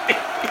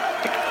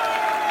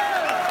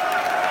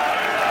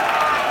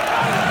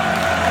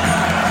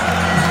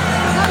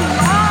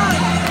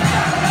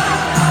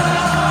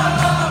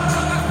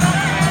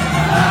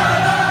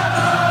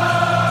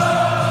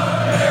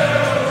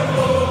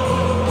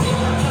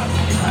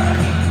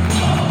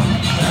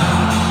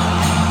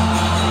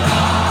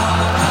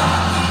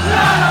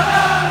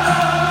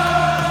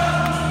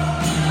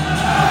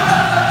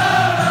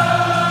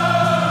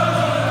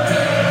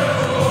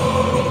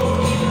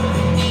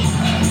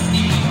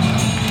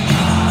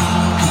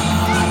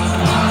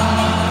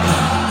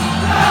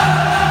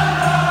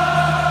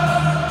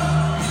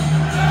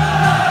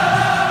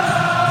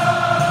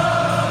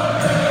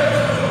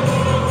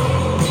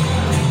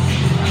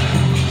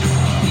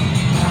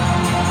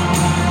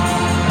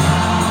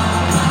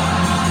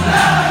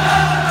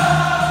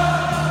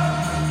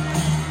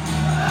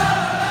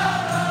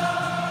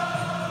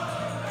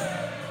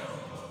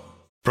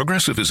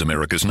 Progressive is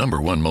America's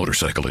 #1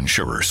 motorcycle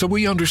insurer, so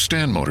we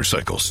understand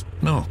motorcycles.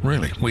 No,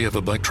 really, we have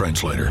a bike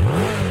translator.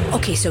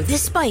 Okay, so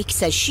this bike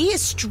says she is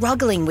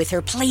struggling with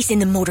her place in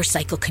the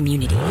motorcycle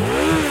community.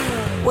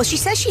 Well, she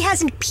says she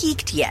hasn't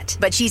peaked yet,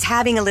 but she's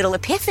having a little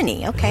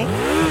epiphany, okay?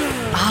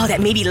 Oh,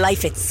 that maybe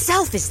life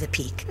itself is the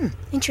peak.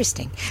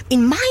 Interesting.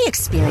 In my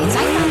experience,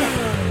 I found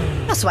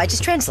that... Oh, so I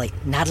just translate.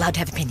 Not allowed to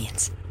have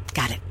opinions.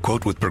 Got it.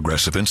 Quote with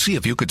Progressive and see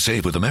if you could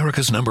save with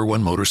America's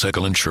 #1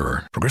 motorcycle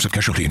insurer. Progressive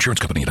Casualty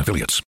Insurance Company and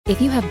Affiliates.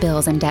 If you have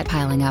bills and debt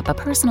piling up, a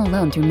personal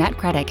loan through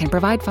NetCredit can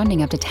provide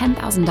funding up to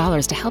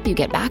 $10,000 to help you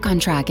get back on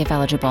track if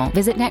eligible.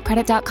 Visit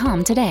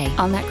netcredit.com today.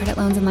 All NetCredit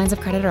loans and lines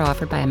of credit are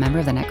offered by a member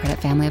of the NetCredit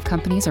family of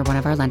companies or one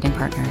of our lending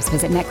partners.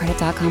 Visit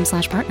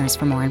netcredit.com/partners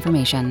for more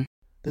information.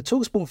 The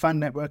TalkSport Fan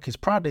Network is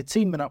proudly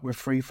teaming up with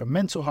Free for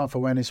Mental Health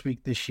Awareness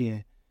Week this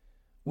year.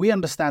 We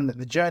understand that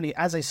the journey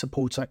as a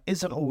supporter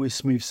isn't always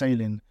smooth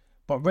sailing,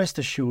 but rest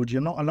assured you're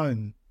not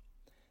alone.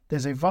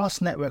 There's a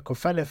vast network of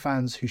fellow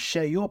fans who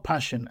share your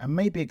passion and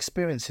may be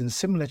experiencing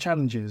similar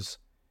challenges.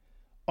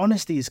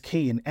 Honesty is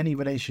key in any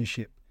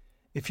relationship.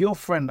 If your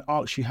friend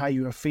asks you how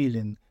you are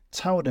feeling,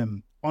 tell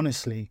them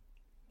honestly.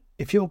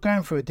 If you're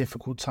going through a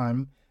difficult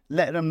time,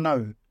 let them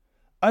know.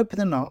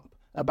 Opening up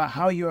about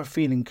how you are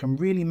feeling can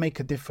really make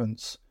a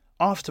difference.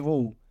 After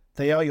all,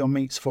 they are your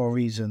mates for a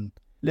reason.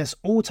 Let's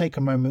all take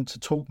a moment to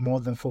talk more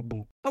than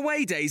football.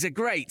 Away days are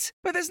great,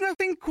 but there's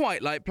nothing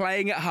quite like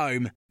playing at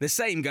home. The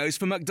same goes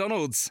for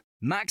McDonald's.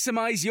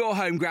 Maximise your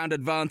home ground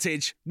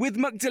advantage with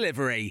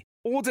McDelivery.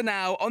 Order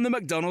now on the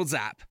McDonald's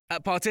app.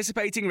 At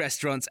participating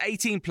restaurants,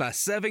 18+,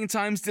 serving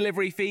times,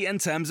 delivery fee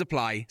and terms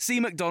apply. See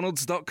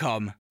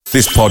mcdonalds.com.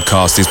 This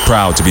podcast is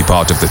proud to be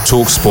part of the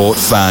TalkSport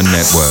Fan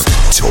Network.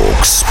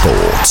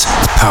 TalkSport.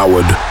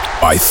 Powered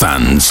by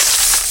fans.